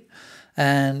rating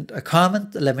and a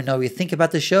comment. Let me know what you think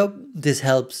about the show. This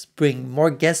helps bring more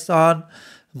guests on,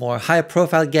 more high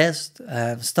profile guests,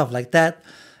 stuff like that.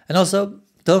 And also,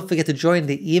 don't forget to join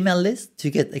the email list to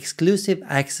get exclusive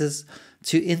access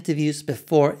to interviews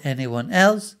before anyone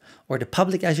else, or the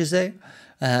public, I should say.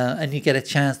 And you get a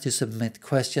chance to submit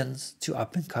questions to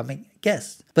up-and-coming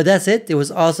guests. But that's it. It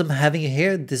was awesome having you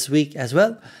here this week as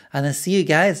well. And I'll see you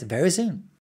guys very soon.